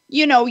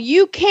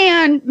 you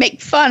can make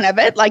fun of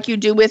it like you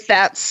do with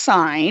that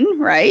sign,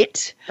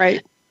 right?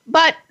 Right.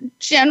 But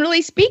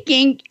generally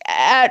speaking,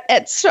 at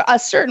a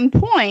certain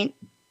point,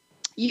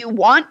 you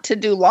want to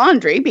do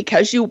laundry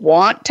because you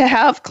want to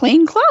have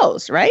clean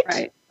clothes,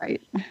 right?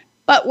 Right.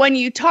 But when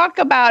you talk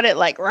about it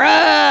like,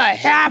 I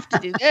have to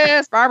do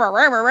this, rah, rah,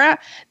 rah, rah, rah,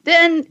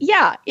 then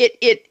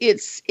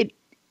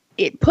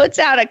it puts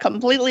out a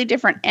completely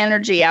different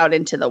energy out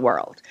into the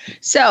world.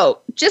 So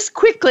just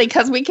quickly,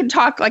 because we can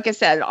talk, like I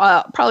said,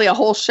 probably a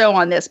whole show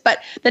on this, but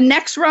the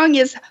next rung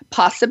is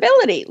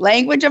possibility.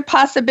 Language of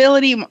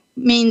possibility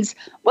means,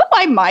 well,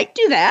 I might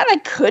do that. I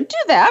could do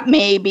that,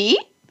 maybe.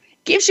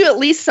 Gives you at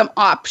least some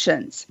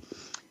options.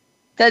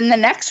 Then the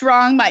next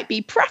rung might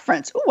be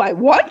preference. Oh, I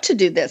want to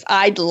do this.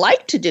 I'd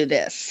like to do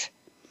this.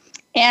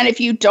 And if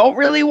you don't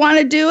really want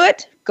to do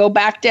it, go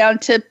back down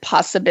to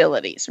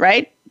possibilities,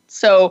 right?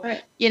 So,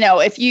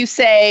 if you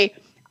say,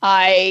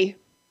 I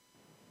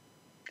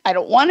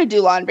don't want to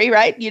do laundry,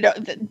 right?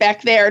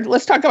 Back there,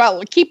 let's talk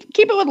about, keep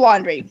it with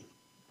laundry.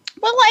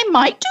 Well, I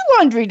might do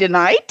laundry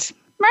tonight,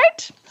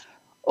 right?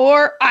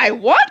 Or I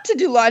want to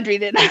do laundry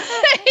tonight,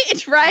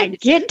 right? I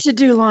get to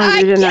do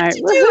laundry tonight. I get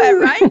to do it,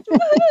 right?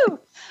 Woohoo!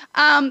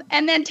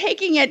 And then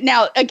taking it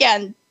now,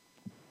 again,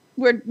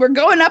 we're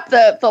going up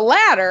the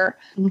ladder,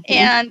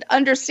 and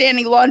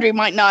understanding laundry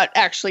might not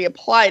actually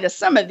apply to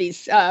some of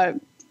these,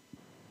 rungs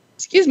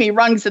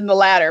in the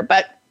ladder.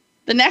 But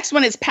the next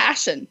one is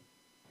passion.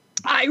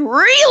 I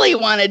really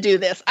want to do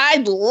this.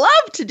 I'd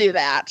love to do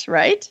that,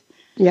 right?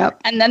 Yep.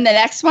 And then the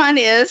next one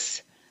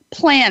is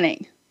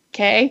planning,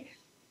 okay?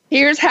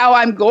 Here's how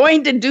I'm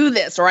going to do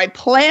this, or I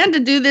plan to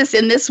do this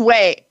in this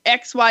way,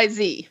 X, Y,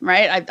 Z,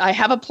 right? I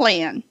have a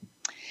plan.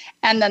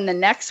 And then the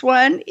next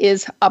one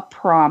is a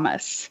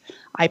promise.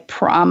 I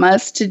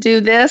promise to do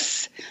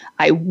this.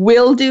 I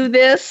will do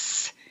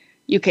this.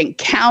 You can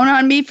count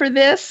on me for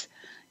this.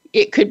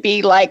 It could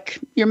be like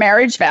your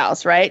marriage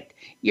vows, right?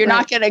 You're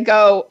not going to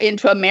go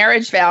into a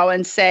marriage vow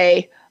and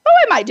say, oh,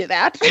 I might do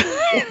that,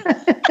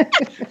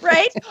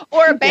 right?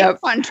 Or a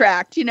bank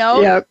contract,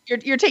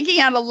 you're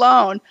taking out a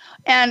loan,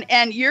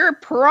 and you're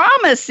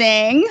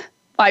promising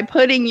by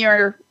putting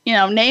your,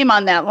 name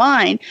on that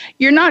line.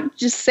 You're not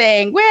just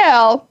saying,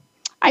 well,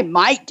 I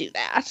might do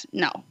that.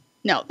 No,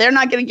 they're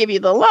not going to give you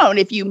the loan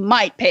if you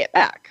might pay it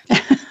back.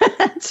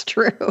 That's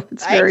true.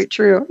 It's very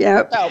true.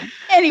 Yep. So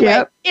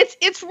anyway,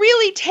 it's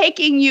really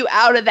taking you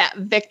out of that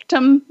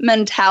victim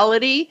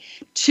mentality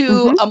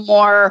to a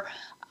more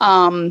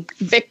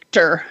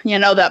victor,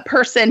 that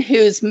person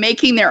who's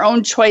making their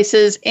own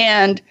choices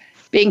and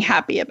being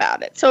happy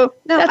about it. So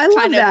that's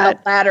kind of the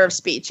ladder of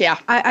speech. Yeah.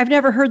 I've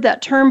never heard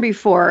that term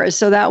before.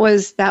 So that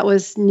was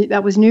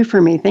new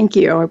for me. Thank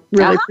you. I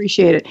really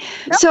appreciate it.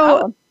 No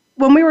problem.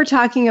 When we were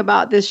talking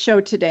about this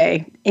show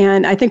today,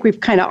 and I think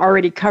we've kind of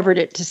already covered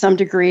it to some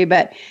degree,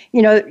 but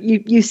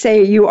you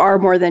say you are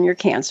more than your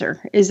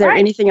cancer. Is there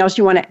anything else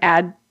you want to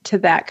add to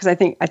that? Because I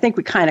think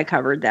we kind of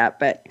covered that,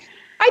 but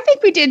I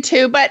think we did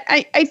too. But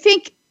I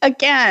think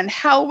again,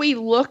 how we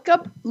look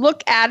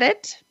at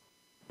it,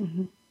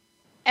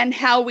 and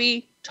how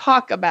we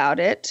talk about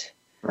it.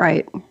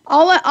 Right.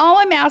 All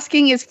I'm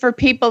asking is for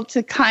people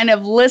to kind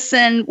of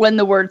listen when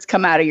the words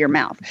come out of your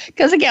mouth.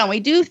 Because again,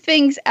 we do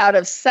things out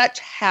of such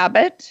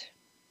habit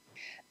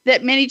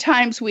that many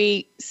times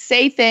we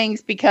say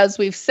things because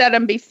we've said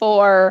them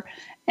before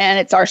and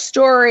it's our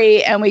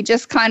story and we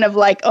just kind of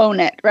like own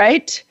it,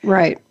 right?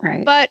 Right.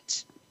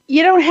 But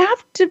you don't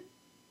have to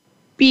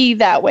be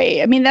that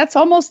way. I mean, that's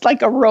almost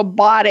like a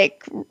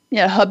robotic,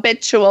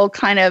 habitual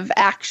kind of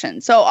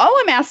action. So all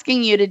I'm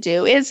asking you to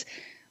do is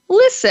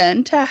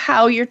listen to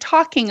how you're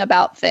talking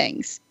about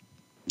things.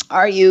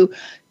 Are you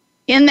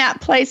in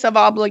that place of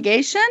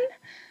obligation?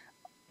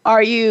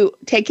 Are you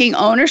taking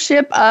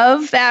ownership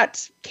of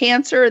that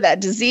cancer,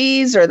 that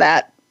disease, or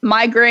that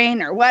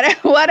migraine, or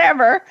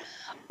whatever?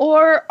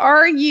 Or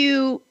are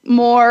you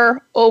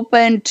more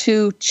open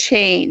to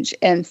change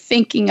and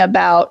thinking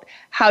about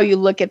how you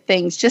look at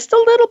things just a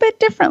little bit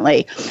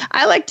differently?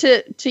 I like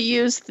to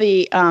use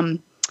the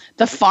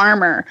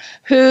farmer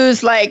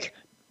who's like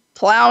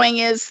plowing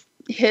his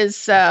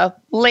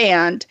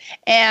land,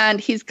 and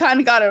he's kind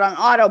of got it on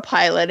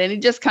autopilot, and he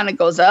just kind of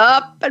goes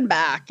up and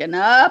back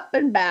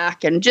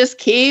and just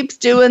keeps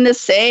doing the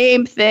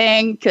same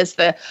thing because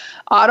the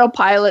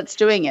autopilot's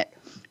doing it.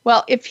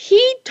 Well, if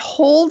he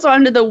holds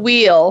onto the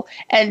wheel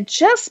and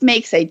just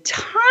makes a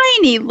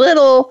tiny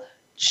little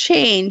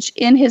change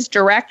in his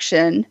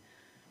direction,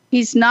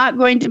 he's not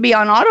going to be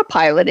on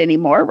autopilot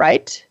anymore,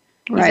 right?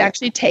 He's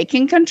actually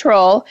taking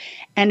control,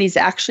 and he's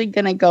actually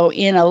going to go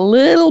in a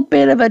little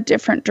bit of a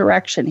different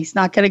direction. He's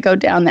not going to go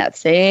down that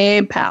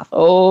same path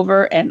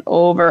over and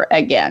over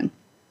again.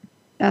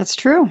 That's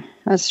true.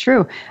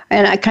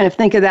 And I kind of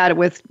think of that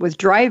with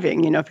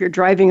driving. If you're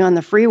driving on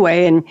the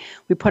freeway and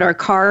we put our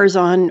cars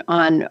on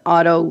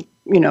auto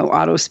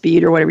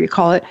speed or whatever you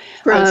call it.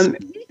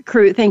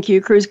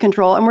 Cruise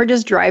control. And we're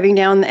just driving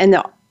down, and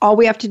all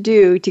we have to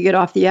do to get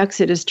off the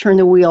exit is turn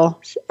the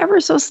wheel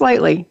ever so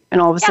slightly, and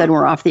all of a sudden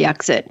we're off the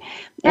exit.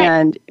 Right.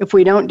 And if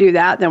we don't do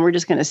that, then we're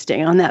just going to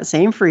stay on that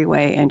same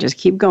freeway and just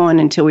keep going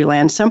until we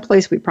land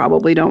someplace we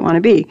probably don't want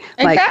to be.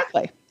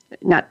 Exactly.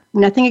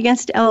 Nothing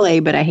against LA,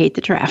 but I hate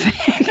the traffic.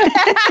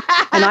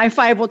 And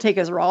I-5 will take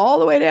us all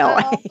the way to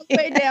LA. All the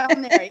way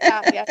down there.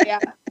 Yeah.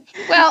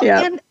 Well,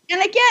 and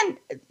again,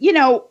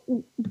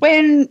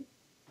 when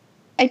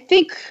I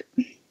think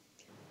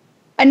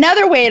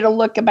another way to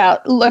look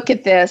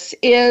at this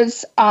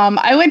is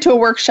I went to a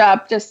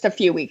workshop just a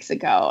few weeks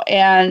ago,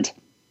 and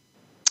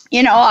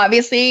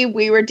obviously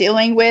we were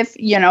dealing with,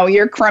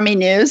 your crummy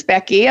news,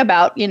 Becky,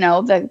 about,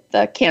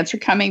 the cancer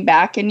coming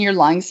back in your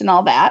lungs and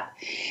all that.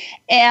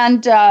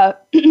 And I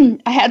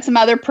had some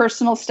other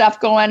personal stuff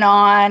going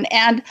on.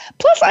 And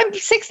plus I'm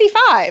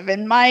 65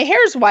 and my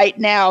hair's white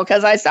now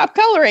because I stopped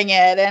coloring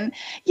it. And,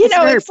 it's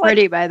very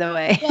pretty, by the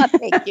way. Well,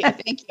 thank you.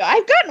 Thank you.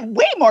 I've gotten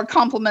way more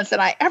compliments than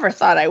I ever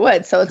thought I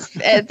would. So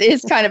it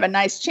is kind of a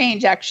nice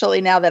change, actually,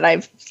 now that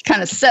I've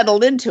kind of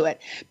settled into it.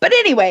 But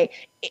anyway,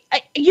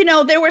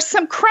 there were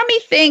some crummy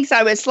things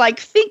I was like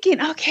thinking,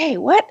 okay,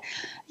 what,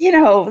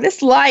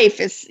 this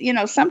life is,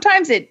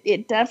 sometimes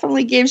it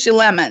definitely gives you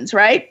lemons,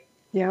 right?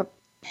 Yep.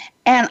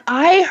 And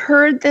I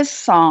heard this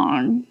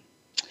song,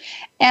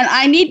 and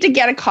I need to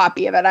get a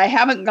copy of it. I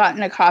haven't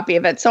gotten a copy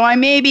of it, so I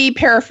may be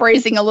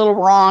paraphrasing a little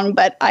wrong,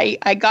 but I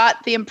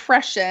got the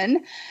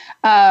impression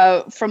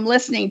from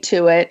listening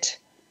to it.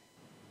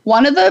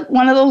 One of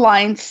the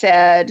lines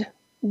said,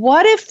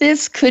 "What if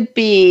this could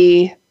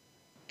be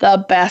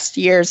the best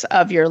years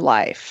of your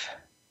life?"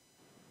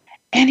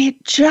 And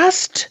it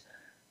just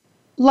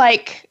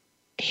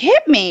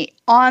hit me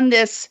on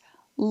this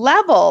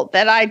level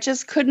that I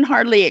just couldn't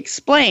hardly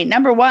explain.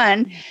 Number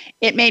one,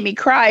 it made me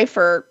cry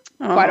for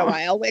quite a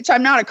while, which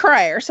I'm not a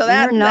crier. So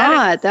that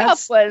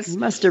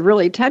must have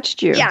really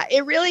touched you. Yeah,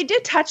 it really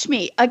did touch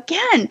me.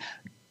 Again,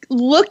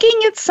 looking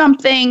at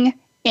something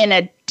in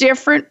a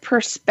different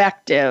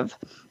perspective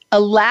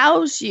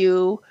allows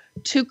you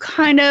to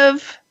kind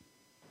of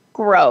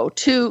grow,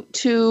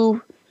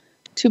 to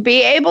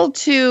be able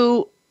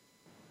to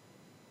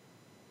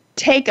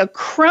take a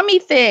crummy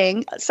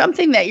thing,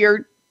 something that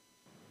you're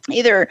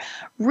either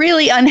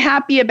really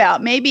unhappy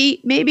about.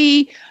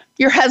 Maybe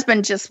your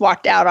husband just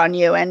walked out on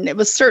you and it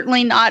was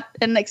certainly not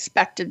an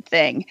expected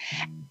thing.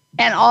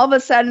 And all of a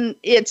sudden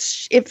it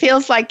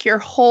feels like your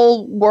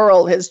whole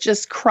world has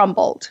just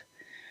crumbled.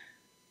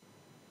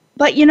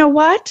 But you know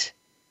what?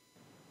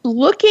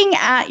 Looking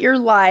at your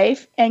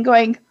life and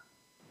going,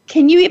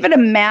 can you even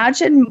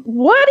imagine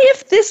what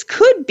if this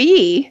could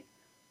be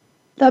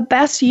the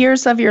best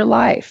years of your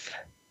life?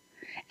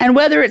 And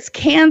whether it's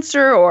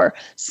cancer or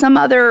some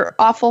other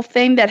awful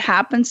thing that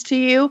happens to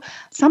you,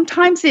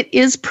 sometimes it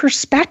is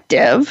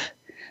perspective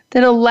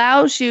that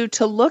allows you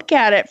to look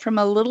at it from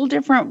a little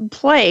different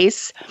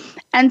place.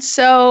 And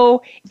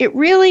so it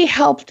really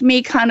helped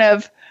me kind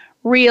of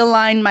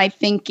realign my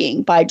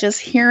thinking by just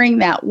hearing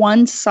that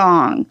one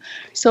song.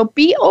 So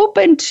be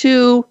open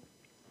to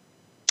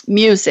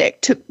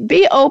music, to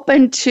be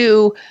open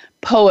to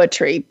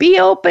poetry, be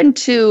open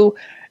to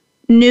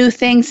new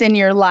things in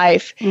your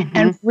life,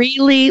 and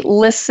really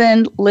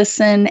listen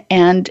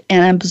and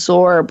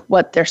absorb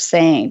what they're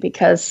saying,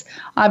 because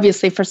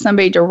obviously for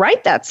somebody to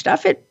write that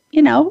stuff,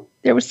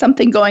 there was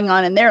something going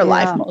on in their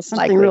life, most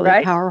likely, really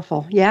right?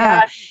 Powerful.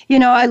 Yeah.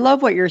 I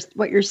love what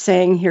you're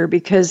saying here,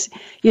 because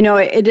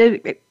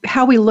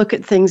how we look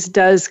at things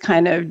does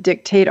kind of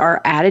dictate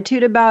our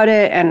attitude about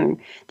it and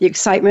the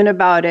excitement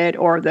about it,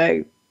 or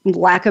the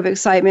lack of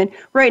excitement.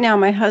 Right now,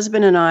 my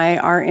husband and I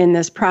are in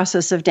this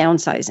process of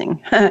downsizing.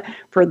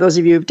 For those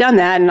of you who've done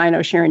that, and I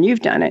know, Sharon, you've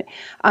done it.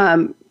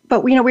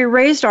 But we we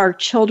raised our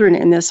children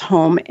in this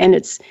home, and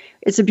it's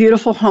a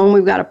beautiful home.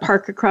 We've got a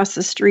park across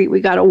the street.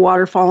 We got a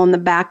waterfall in the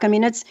back. I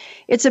mean,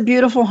 it's a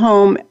beautiful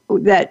home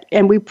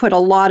and we put a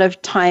lot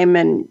of time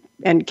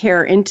and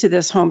care into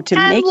this home to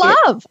make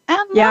love.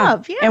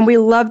 And we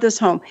love this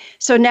home.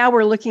 So now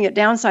we're looking at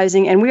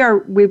downsizing, and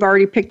we've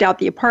already picked out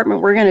the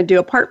apartment. We're going to do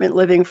apartment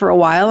living for a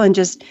while and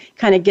just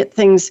kind of get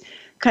things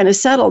kind of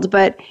settled.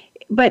 But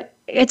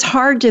it's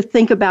hard to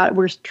think about,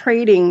 we're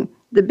trading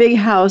the big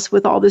house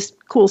with all this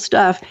cool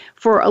stuff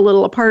for a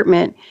little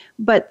apartment.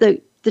 But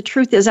the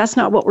truth is, that's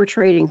not what we're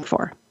trading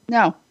for.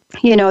 No.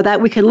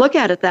 That we can look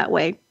at it that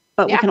way,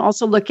 but we can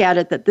also look at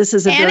it that this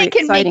is a very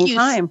exciting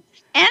time.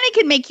 And it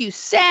can make you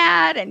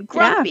sad and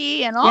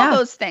grumpy and all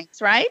those things,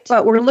 right?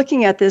 But we're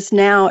looking at this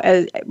now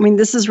as,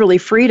 this is really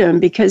freedom,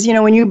 because,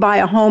 when you buy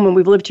a home, and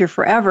we've lived here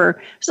forever,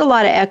 there's a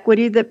lot of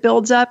equity that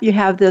builds up. You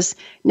have this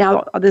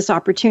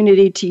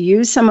opportunity to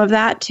use some of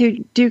that to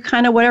do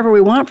kind of whatever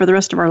we want for the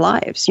rest of our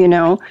lives.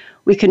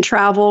 We can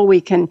travel, we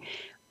can,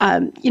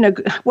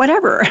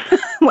 whatever.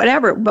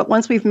 But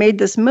once we've made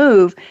this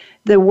move,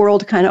 the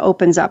world kind of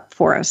opens up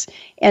for us.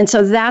 And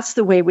so that's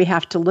the way we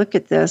have to look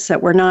at this,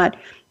 that we're not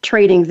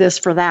trading this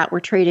for that. We're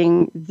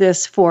trading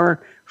this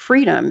for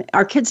freedom.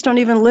 Our kids don't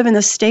even live in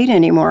the state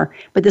anymore,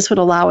 but this would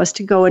allow us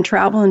to go and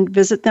travel and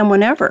visit them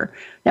whenever.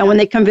 Now, when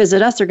they come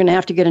visit us, they're going to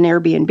have to get an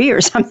Airbnb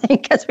or something,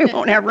 because we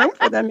won't have room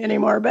for them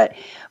anymore. But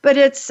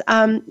it's,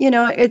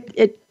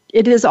 it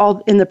is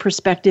all in the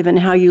perspective and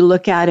how you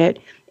look at it.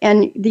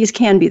 And these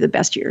can be the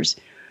best years.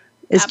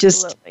 It's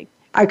Absolutely. Just,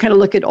 I kind of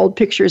look at old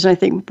pictures and I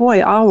think,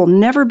 boy, I will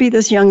never be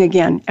this young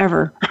again,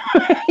 ever.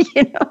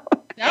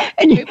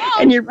 And you're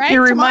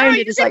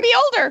reminded, it's like, be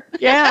older.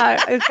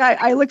 Yeah,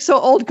 I look so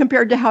old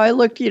compared to how I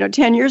looked,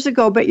 10 years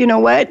ago. But you know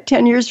what?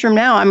 10 years from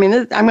now, I'm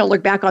going to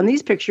look back on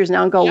these pictures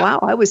now and go, wow,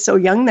 I was so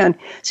young then.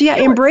 So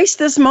embrace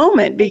this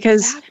moment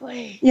because,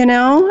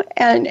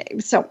 and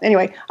so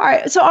anyway. All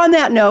right. So on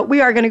that note, we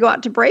are going to go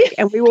out to break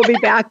and we will be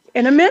back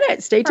in a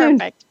minute. Stay tuned.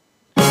 Perfect.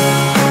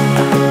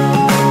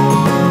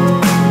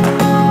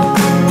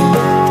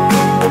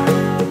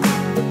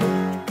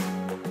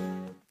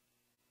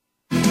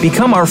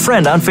 Become our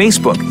friend on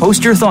Facebook.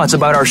 Post your thoughts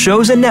about our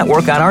shows and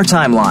network on our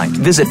timeline.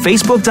 Visit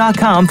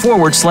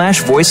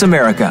facebook.com/Voice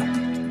America.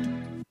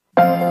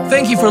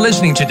 Thank you for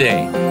listening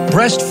today.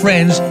 Breast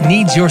Friends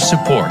needs your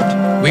support.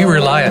 We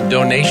rely on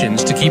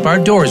donations to keep our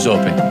doors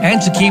open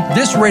and to keep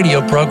this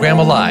radio program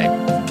alive.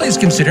 Please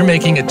consider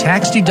making a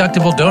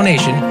tax-deductible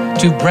donation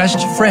to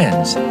Breast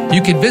Friends.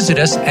 You can visit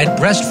us at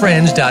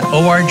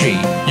breastfriends.org.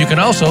 You can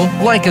also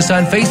like us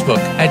on Facebook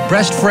at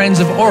Breast Friends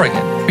of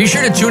Oregon. Be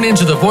sure to tune in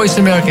to the Voice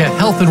America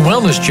Health and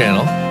Wellness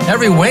channel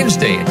every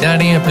Wednesday at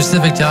 9 a.m.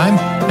 Pacific Time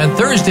and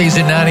Thursdays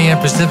at 9 a.m.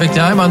 Pacific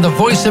Time on the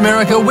Voice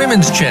America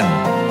Women's channel.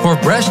 For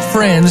Breast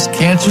Friends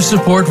Cancer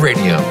Support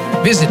Radio,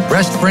 visit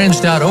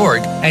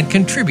breastfriends.org and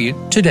contribute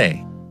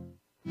today.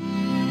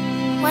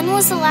 When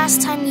was the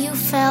last time you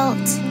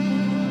felt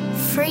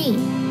free?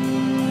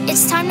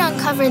 It's time to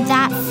uncover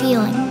that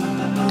feeling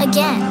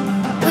again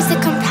with the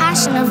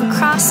compassion of a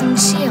crossing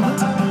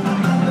shield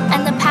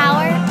and the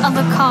power of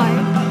a card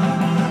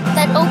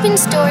that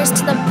opens doors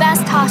to the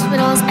best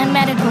hospitals and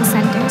medical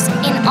centers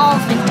in all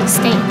 50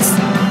 states,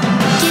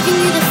 giving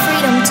you the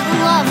freedom to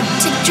love,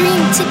 to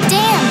dream, to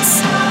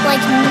dance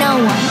like no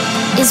one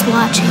is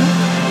watching.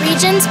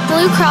 Regions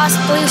Blue Cross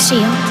Blue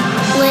Shield.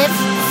 Live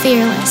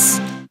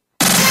fearless.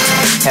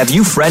 Have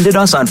you friended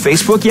us on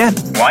Facebook yet?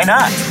 Why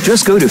not?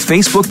 Just go to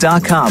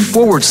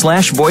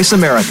facebook.com/Voice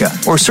America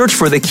or search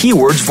for the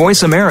keywords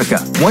Voice America.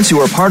 Once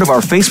you are part of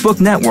our Facebook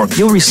network,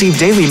 you'll receive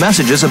daily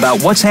messages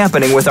about what's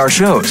happening with our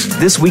shows,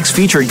 this week's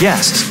featured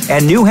guests,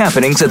 and new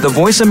happenings at the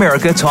Voice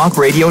America Talk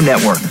Radio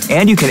Network.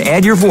 And you can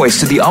add your voice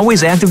to the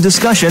always active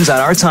discussions on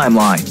our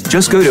timeline.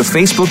 Just go to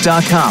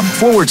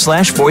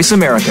facebook.com/Voice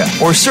America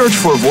or search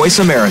for Voice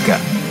America.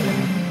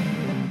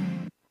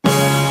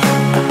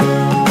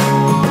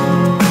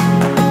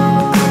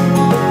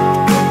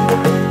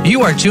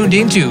 You are tuned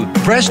into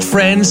Breast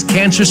Friends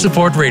Cancer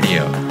Support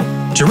Radio.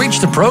 To reach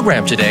the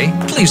program today,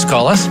 please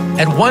call us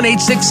at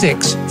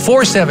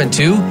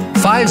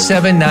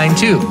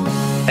 1-866-472-5792.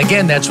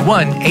 Again, that's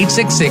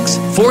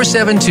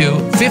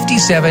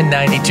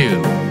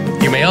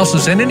 1-866-472-5792. You may also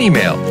send an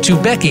email to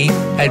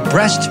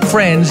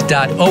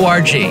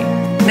becky@breastfriends.org.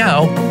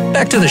 Now,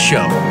 back to the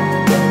show.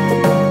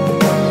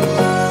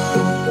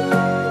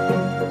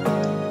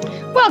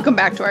 Welcome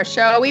back to our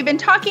show. We've been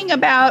talking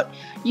about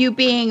you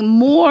being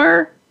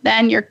more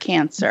than your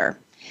cancer.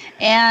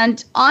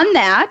 And on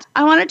that,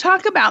 I want to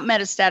talk about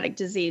metastatic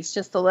disease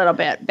just a little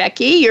bit.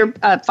 Becky, you're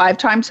a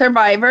 5-time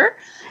survivor,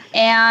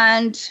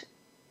 and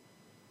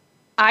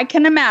I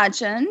can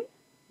imagine,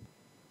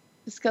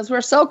 just because we're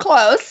so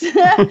close,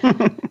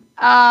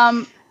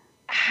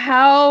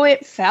 how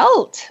it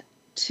felt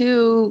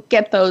to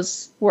get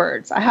those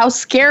words. How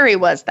scary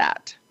was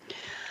that?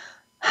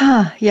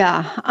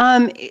 Yeah,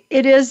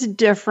 it is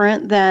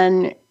different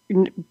than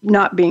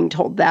not being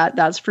told that,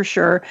 that's for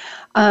sure.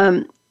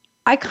 I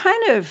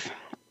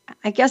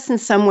guess in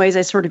some ways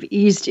I sort of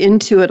eased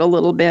into it a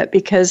little bit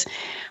because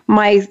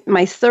my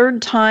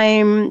third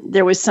time,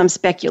 there was some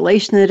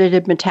speculation that it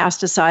had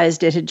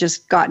metastasized. It had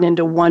just gotten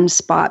into one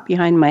spot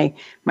behind my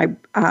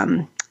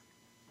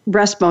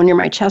breastbone near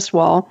my chest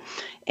wall.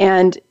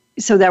 And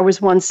so there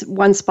was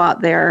one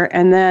spot there.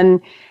 And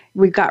then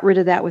we got rid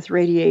of that with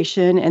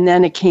radiation, and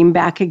then it came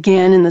back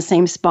again in the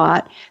same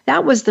spot.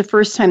 That was the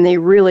first time they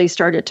really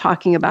started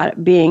talking about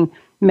it being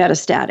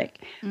metastatic.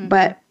 Mm-hmm.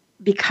 But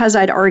because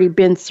I'd already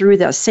been through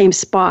that same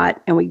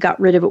spot and we got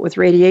rid of it with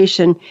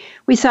radiation,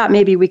 we thought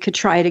maybe we could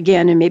try it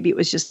again, and maybe it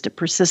was just a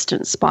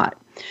persistent spot.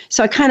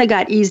 So I kind of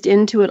got eased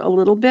into it a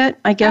little bit,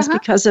 I guess,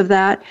 because of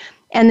that.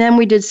 And then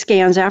we did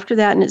scans after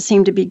that, and it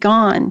seemed to be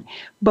gone.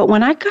 But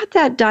when I got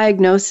that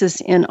diagnosis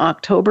in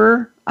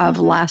October of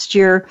last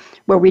year,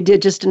 where we did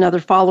just another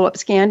follow-up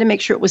scan to make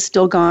sure it was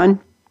still gone,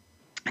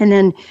 and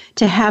then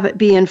to have it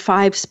be in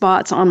 5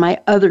 spots on my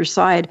other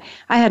side,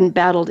 I hadn't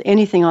battled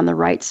anything on the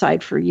right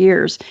side for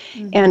years,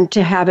 and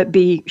to have it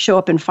show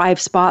up in 5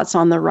 spots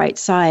on the right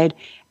side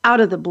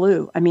out of the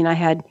blue. I mean, I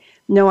had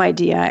no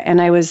idea,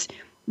 and I was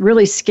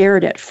really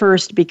scared at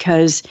first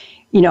because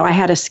I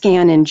had a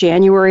scan in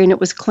January and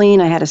it was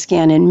clean. I had a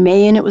scan in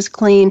May and it was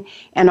clean.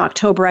 And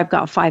October, I've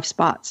got 5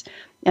 spots.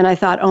 And I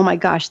thought, oh my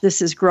gosh,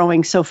 this is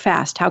growing so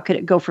fast. How could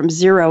it go from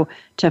 0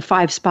 to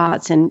 5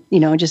 spots in,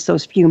 just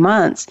those few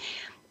months?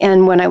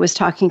 And when I was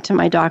talking to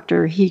my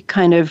doctor, he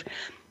kind of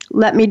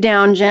let me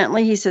down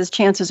gently. He says,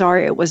 chances are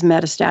it was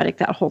metastatic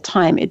that whole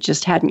time. It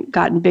just hadn't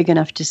gotten big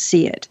enough to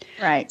see it.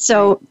 Right.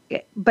 So,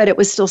 but it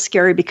was still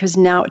scary because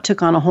now it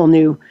took on a whole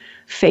new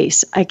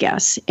face, I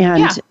guess.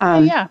 And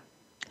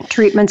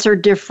treatments are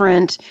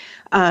different.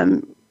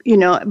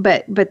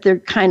 but they're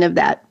kind of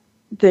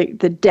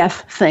the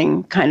death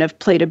thing kind of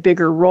played a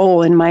bigger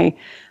role in my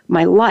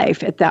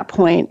life at that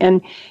point.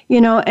 And,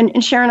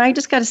 and Sharon, I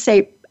just got to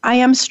say, I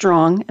am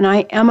strong and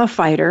I am a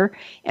fighter,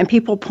 and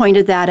people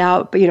pointed that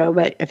out,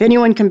 but if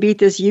anyone can beat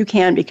this, you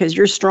can, because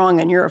you're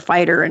strong and you're a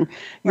fighter and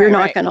you're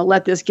not going to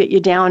let this get you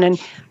down.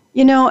 And,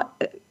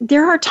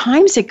 there are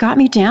times it got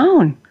me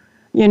down,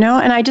 and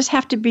I just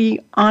have to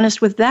be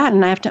honest with that,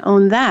 and I have to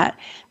own that,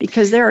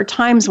 because there are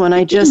times when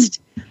I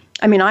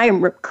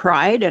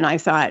cried and I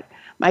thought,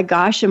 my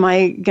gosh, am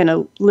I going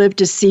to live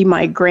to see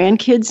my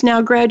grandkids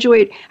now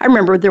graduate? I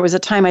remember there was a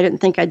time I didn't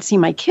think I'd see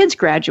my kids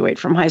graduate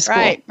from high school.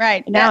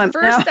 Right. That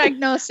first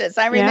diagnosis,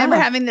 I remember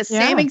having the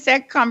same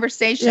exact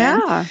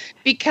conversation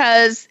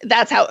because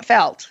that's how it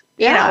felt.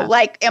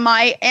 Am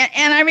I,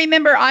 and I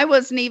remember I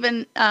wasn't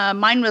even,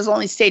 mine was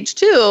only stage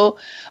 2,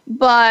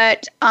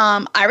 but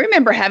I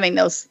remember having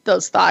those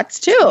thoughts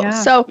too.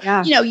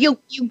 You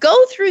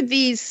go through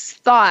these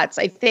thoughts,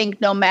 I think,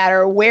 no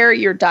matter where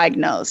you're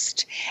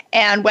diagnosed,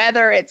 and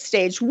whether it's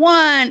stage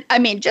 1,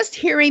 just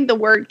hearing the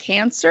word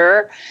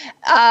cancer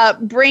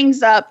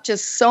brings up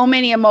just so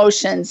many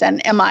emotions.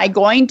 And am I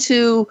going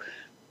to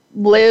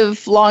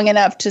live long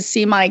enough to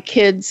see my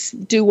kids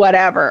do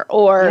whatever?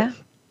 Or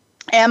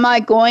am I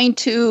going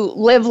to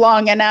live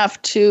long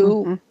enough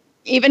to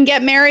even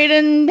get married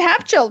and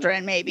have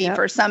children, maybe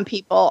for some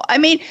people?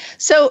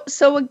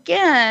 So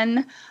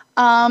again,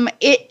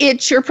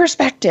 it's your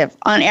perspective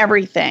on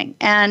everything.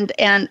 And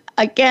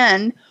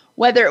again,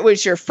 whether it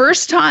was your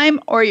first time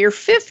or your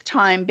 5th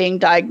time being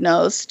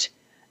diagnosed,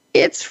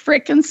 it's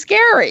freaking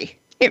scary.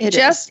 It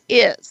just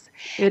is.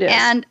 It is.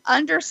 And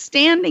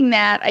understanding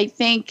that, I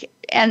think,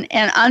 and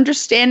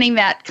understanding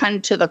that kind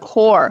of to the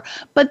core,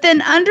 but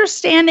then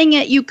understanding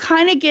it, you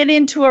kind of get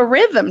into a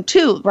rhythm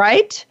too,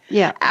 right?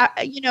 Yeah.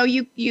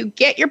 You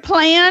get your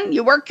plan,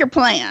 you work your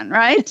plan,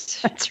 right?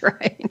 That's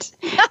right.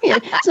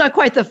 It's not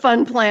quite the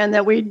fun plan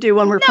that we do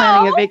when we're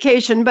planning a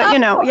vacation, but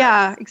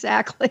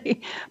exactly.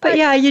 But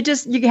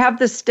you have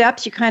the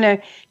steps, you kind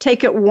of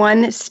take it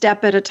one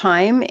step at a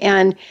time.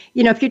 And,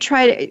 if you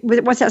try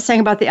to, what's that saying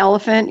about the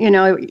elephant?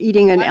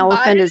 Eating an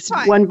elephant is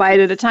one bite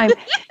at a time.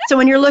 So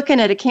when you're looking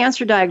at a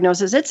cancer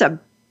diagnosis, it's a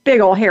big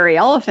old hairy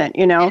elephant,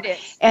 It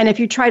is. And if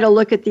you try to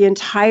look at the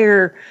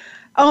entire,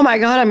 oh my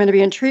God, I'm going to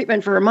be in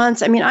treatment for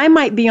months. I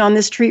might be on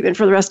this treatment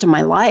for the rest of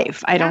my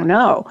life. I don't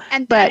know.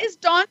 And that is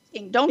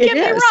daunting. Don't get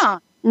me wrong.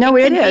 No,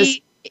 it is.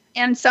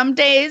 And some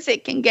days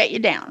it can get you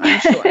down, I'm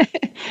sure.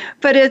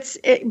 But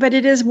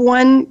it is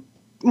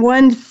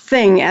one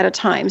thing at a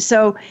time.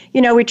 So,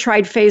 we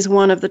tried phase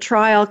 1 of the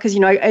trial because,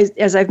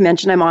 as I've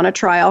mentioned, I'm on a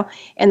trial.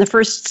 And the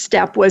first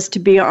step was to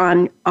be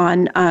on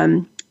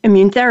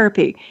immune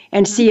therapy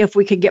and see if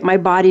we could get my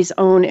body's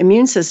own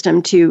immune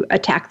system to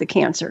attack the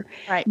cancer.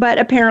 Right. But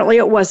apparently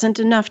it wasn't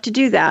enough to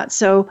do that.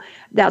 So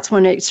that's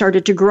when it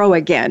started to grow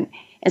again.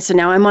 And so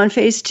now I'm on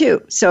phase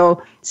 2. So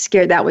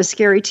that was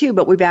scary too,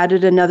 but we've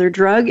added another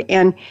drug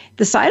and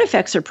the side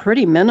effects are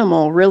pretty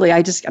minimal, really.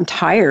 I'm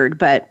tired,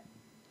 but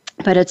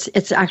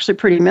it's actually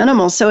pretty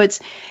minimal. So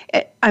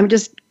I'm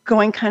just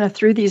going kind of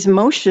through these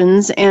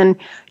motions and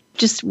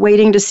just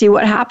waiting to see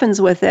what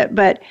happens with it.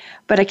 But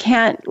I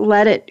can't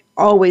let it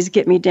always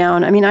get me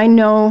down.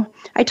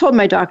 I told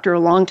my doctor a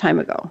long time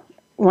ago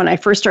when I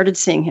first started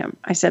seeing him,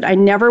 I said, I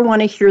never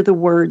want to hear the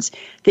words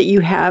that you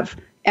have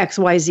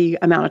XYZ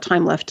amount of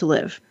time left to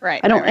live.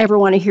 Right. I don't ever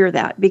want to hear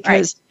that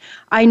because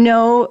I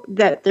know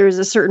that there's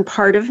a certain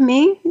part of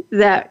me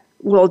that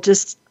will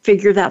just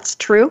figure that's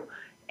true.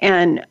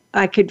 And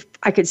I could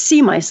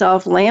see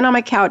myself laying on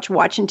my couch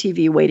watching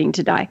TV waiting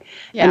to die.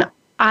 Yeah. And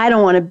I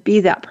don't want to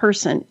be that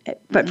person.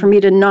 But for me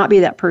to not be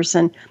that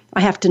person,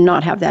 I have to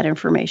not have that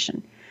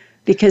information.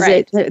 Because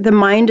the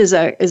mind is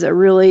a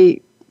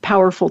really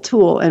powerful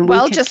tool. And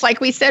just like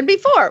we said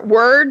before,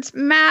 words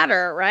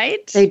matter,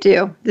 right? They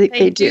do.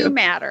 They do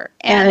matter.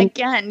 And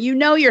again, you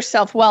know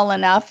yourself well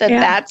enough that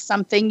that's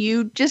something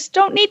you just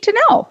don't need to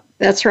know.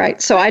 That's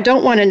right. So I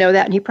don't want to know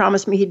that. And he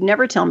promised me he'd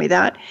never tell me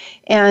that.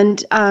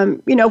 And,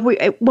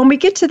 when we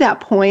get to that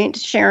point,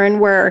 Sharon,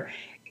 where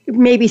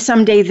maybe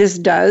someday this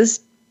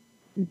does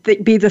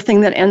be the thing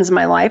that ends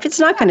my life, it's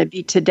not going to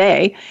be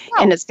today.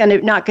 No. And it's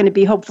not going to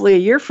be hopefully a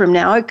year from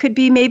now. It could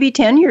be maybe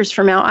 10 years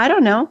from now. I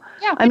don't know.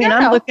 Yeah,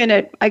 I'm looking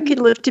at, I could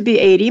live to be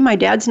 80. My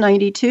dad's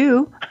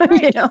 92,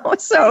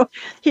 so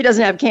he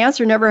doesn't have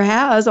cancer, never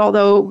has.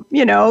 Although,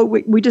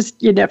 we just,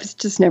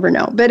 just never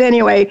know. But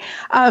anyway,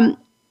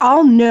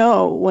 I'll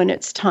know when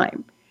it's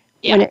time.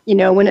 Yeah.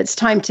 When it's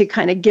time to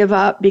kind of give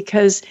up,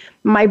 because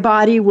my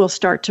body will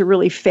start to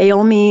really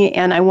fail me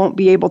and I won't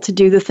be able to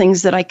do the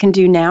things that I can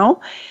do now.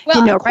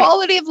 Well,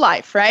 quality of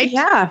life, right?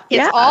 Yeah.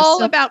 It's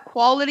all about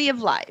quality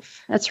of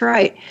life. That's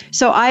right.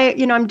 So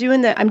I'm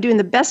doing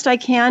the best I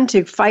can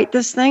to fight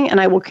this thing, and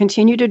I will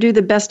continue to do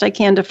the best I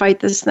can to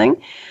fight this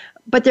thing.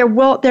 But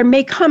there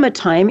may come a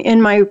time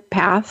in my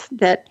path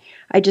that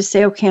I just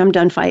say, okay, I'm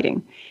done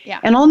fighting.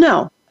 Yeah. And I'll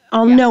know.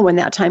 I'll know when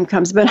that time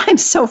comes, but I'm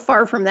so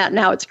far from that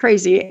now. It's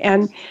crazy.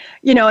 And,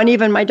 and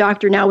even my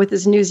doctor now with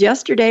his news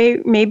yesterday,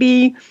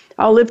 maybe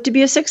I'll live to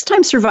be a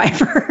 6-time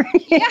survivor.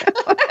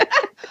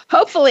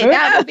 Hopefully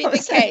that will be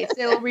the case.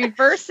 It'll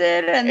reverse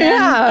it, and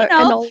then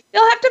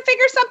you'll have to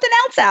figure something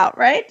else out,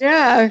 right?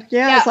 Yeah.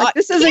 It's like,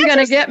 this isn't going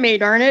to get me,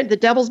 darn it. The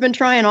devil's been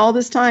trying all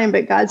this time,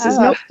 but God says,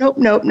 nope,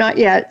 not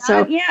yet.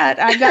 So not yet.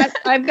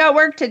 I've got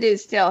work to do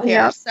still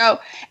here. Yep. So,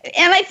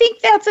 and I think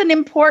that's an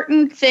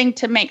important thing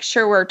to make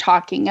sure we're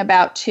talking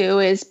about too,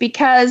 is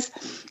because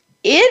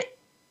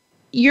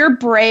you're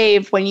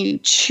brave when you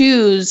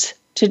choose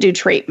to do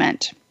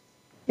treatment.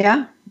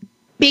 Yeah.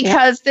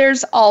 Because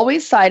there's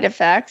always side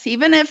effects,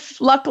 even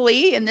if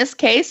luckily in this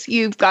case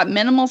you've got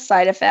minimal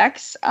side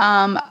effects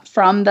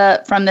from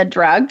the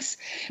drugs,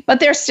 but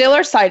there still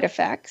are side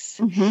effects.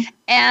 Mm-hmm.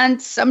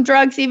 And some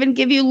drugs even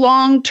give you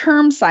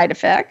long-term side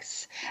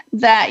effects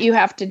that you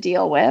have to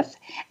deal with.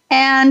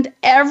 And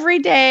every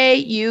day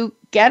you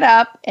get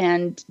up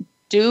and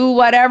do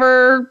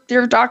whatever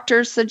your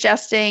doctor's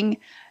suggesting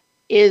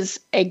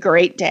is a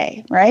great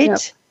day, right? Yep.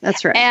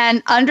 That's right.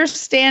 And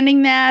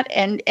understanding that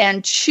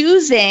and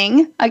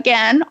choosing,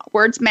 again,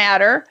 words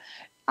matter.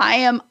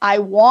 I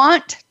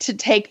want to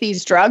take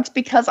these drugs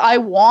because I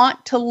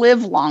want to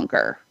live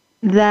longer.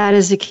 That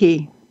is a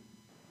key.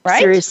 Right?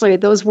 Seriously,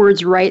 those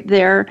words right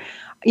there.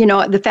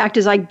 The fact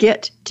is I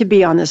get to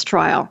be on this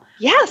trial.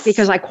 Yes.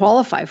 Because I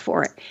qualify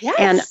for it. Yes.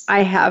 And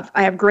I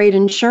have great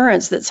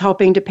insurance that's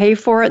helping to pay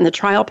for it, and the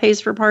trial pays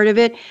for part of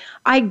it.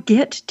 I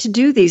get to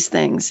do these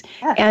things.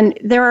 Yes. And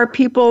there are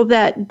people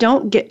that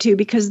don't get to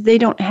because they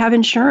don't have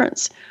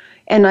insurance.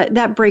 And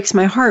that breaks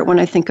my heart when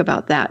I think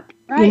about that.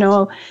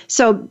 Right.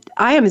 So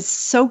I am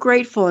so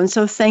grateful and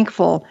so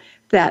thankful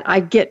that I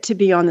get to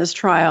be on this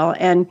trial.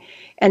 And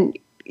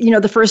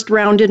the first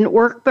round didn't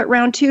work, but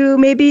round 2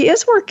 maybe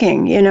is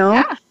working,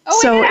 Yeah. Oh,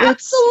 so it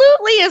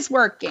absolutely is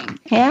working.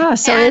 Yeah.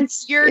 So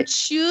you're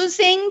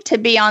choosing to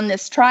be on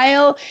this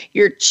trial.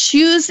 You're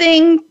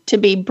choosing to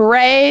be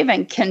brave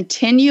and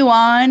continue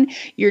on.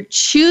 You're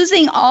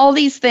choosing all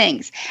these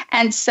things.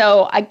 And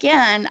so,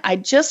 again, I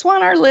just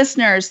want our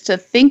listeners to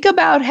think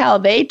about how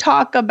they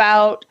talk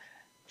about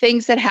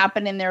things that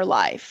happen in their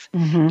life.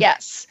 Mm-hmm.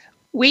 Yes.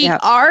 We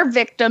are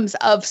victims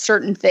of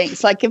certain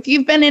things. Like if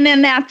you've been in a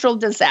natural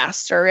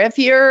disaster, if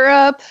you're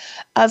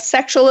a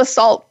sexual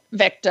assault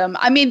victim.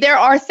 I mean, there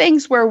are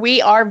things where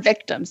we are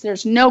victims.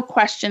 There's no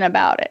question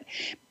about it.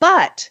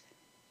 But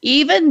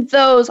even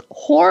those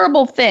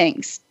horrible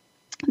things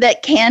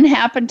that can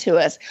happen to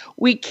us,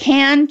 we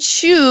can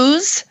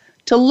choose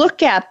to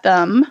look at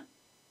them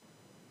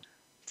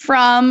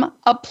from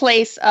a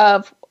place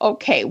of,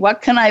 okay,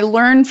 what can I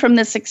learn from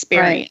this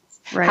experience?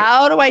 Right.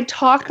 How do I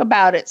talk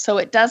about it so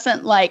it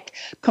doesn't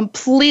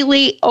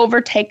completely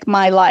overtake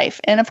my life?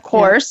 And of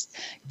course,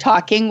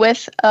 talking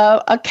with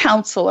a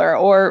counselor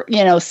or,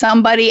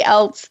 somebody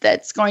else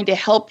that's going to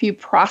help you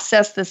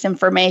process this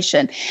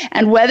information.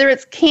 And whether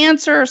it's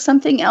cancer or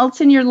something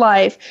else in your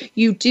life,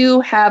 you do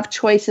have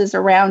choices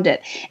around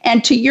it.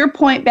 And to your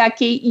point,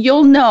 Becky,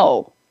 you'll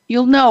know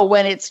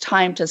when it's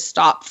time to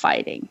stop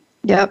fighting.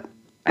 Yep,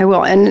 I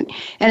will. And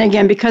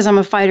again, because I'm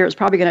a fighter, it's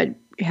probably going to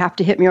have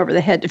to hit me over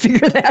the head to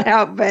figure that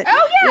out. But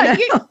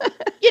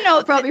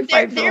probably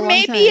there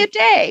may be a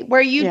day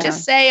where you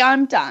just say,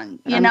 I'm done,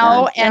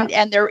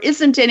 and there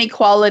isn't any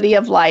quality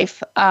of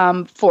life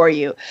for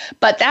you.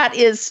 But that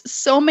is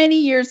so many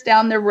years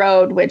down the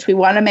road, which we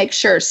want to make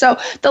sure. So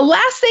the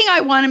last thing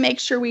I want to make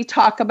sure we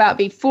talk about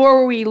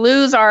before we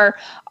lose our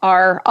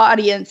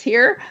audience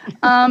here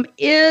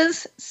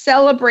is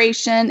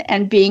celebration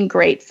and being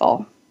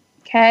grateful.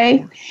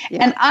 Okay.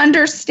 Yeah. And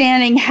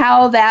understanding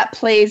how that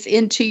plays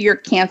into your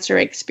cancer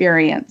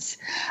experience.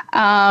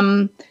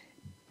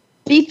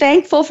 Be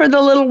thankful for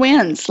the little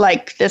wins,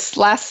 like this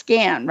last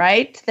scan,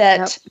 right?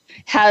 That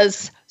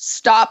has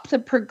stopped the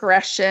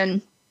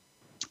progression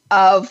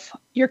of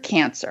your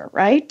cancer,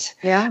 right?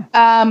 Yeah.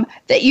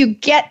 That you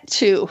get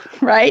to,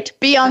 right?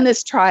 Be on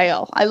this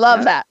trial. I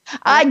love that.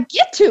 I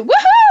get to,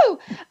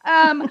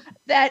 woohoo!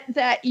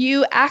 That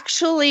you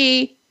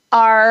actually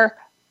are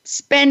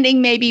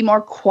spending maybe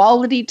more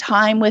quality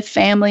time with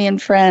family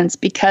and friends,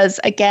 because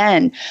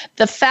again,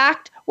 the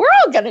fact we're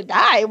all going to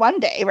die one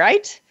day,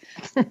 right?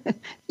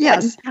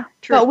 Yes.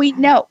 But we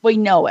know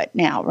it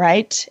now,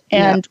 right?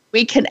 And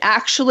we can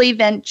actually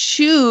then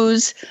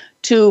choose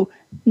to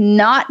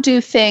not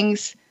do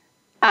things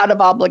out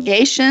of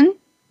obligation.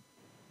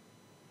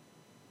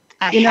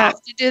 I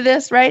have to do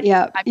this, right?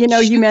 Yeah.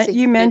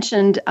 You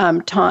mentioned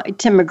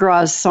Tim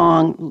McGraw's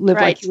song, Live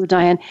Like You Were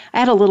Dying. I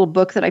had a little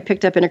book that I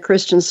picked up in a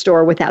Christian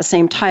store with that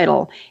same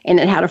title, and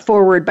it had a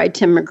foreword by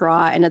Tim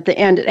McGraw, and at the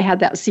end it had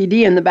that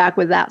CD in the back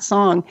with that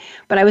song.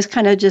 But I was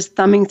kind of just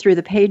thumbing through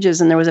the pages,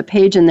 and there was a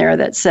page in there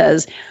that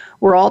says,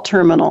 we're all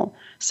terminal.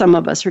 Some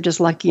of us are just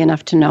lucky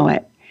enough to know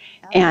it.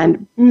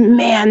 And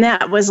man,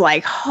 that was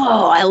like,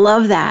 oh, I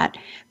love that,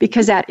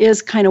 because that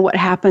is kind of what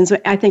happens.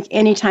 I think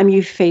anytime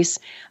you face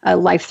a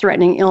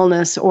life-threatening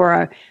illness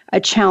or a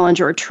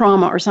challenge or a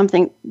trauma or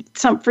something,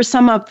 for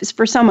some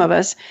of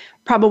us,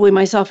 probably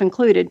myself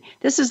included,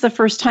 this is the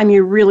first time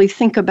you really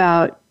think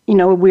about,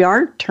 we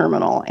are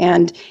terminal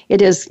and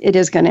it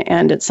is going to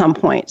end at some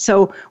point.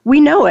 So we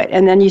know it,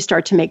 and then you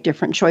start to make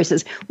different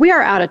choices. We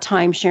are out of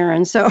time,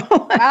 Sharon. So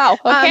wow,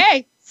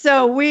 okay.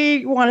 So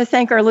we want to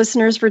thank our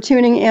listeners for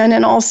tuning in,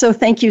 and also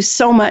thank you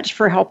so much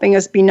for helping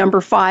us be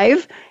number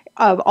 5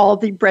 of all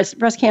the breast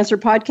cancer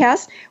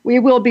podcasts. We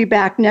will be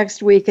back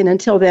next week, and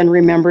until then,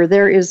 remember,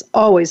 there is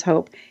always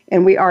hope,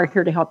 and we are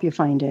here to help you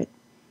find it.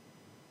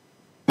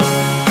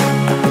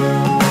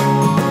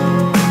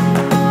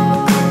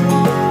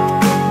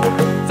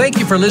 Thank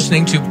you for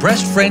listening to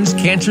Breast Friends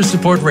Cancer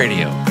Support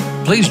Radio.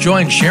 Please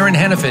join Sharon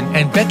Hennepin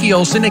and Becky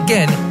Olson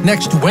again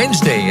next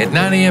Wednesday at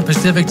 9 a.m.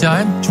 Pacific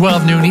Time,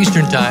 12 noon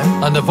Eastern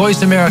Time on the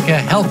Voice America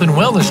Health and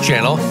Wellness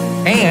Channel,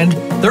 and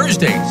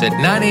Thursdays at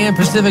 9 a.m.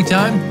 Pacific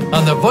Time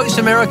on the Voice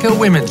America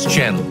Women's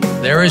Channel.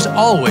 There is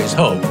always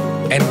hope,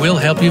 and we'll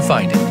help you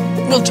find it.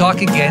 We'll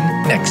talk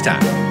again next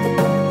time.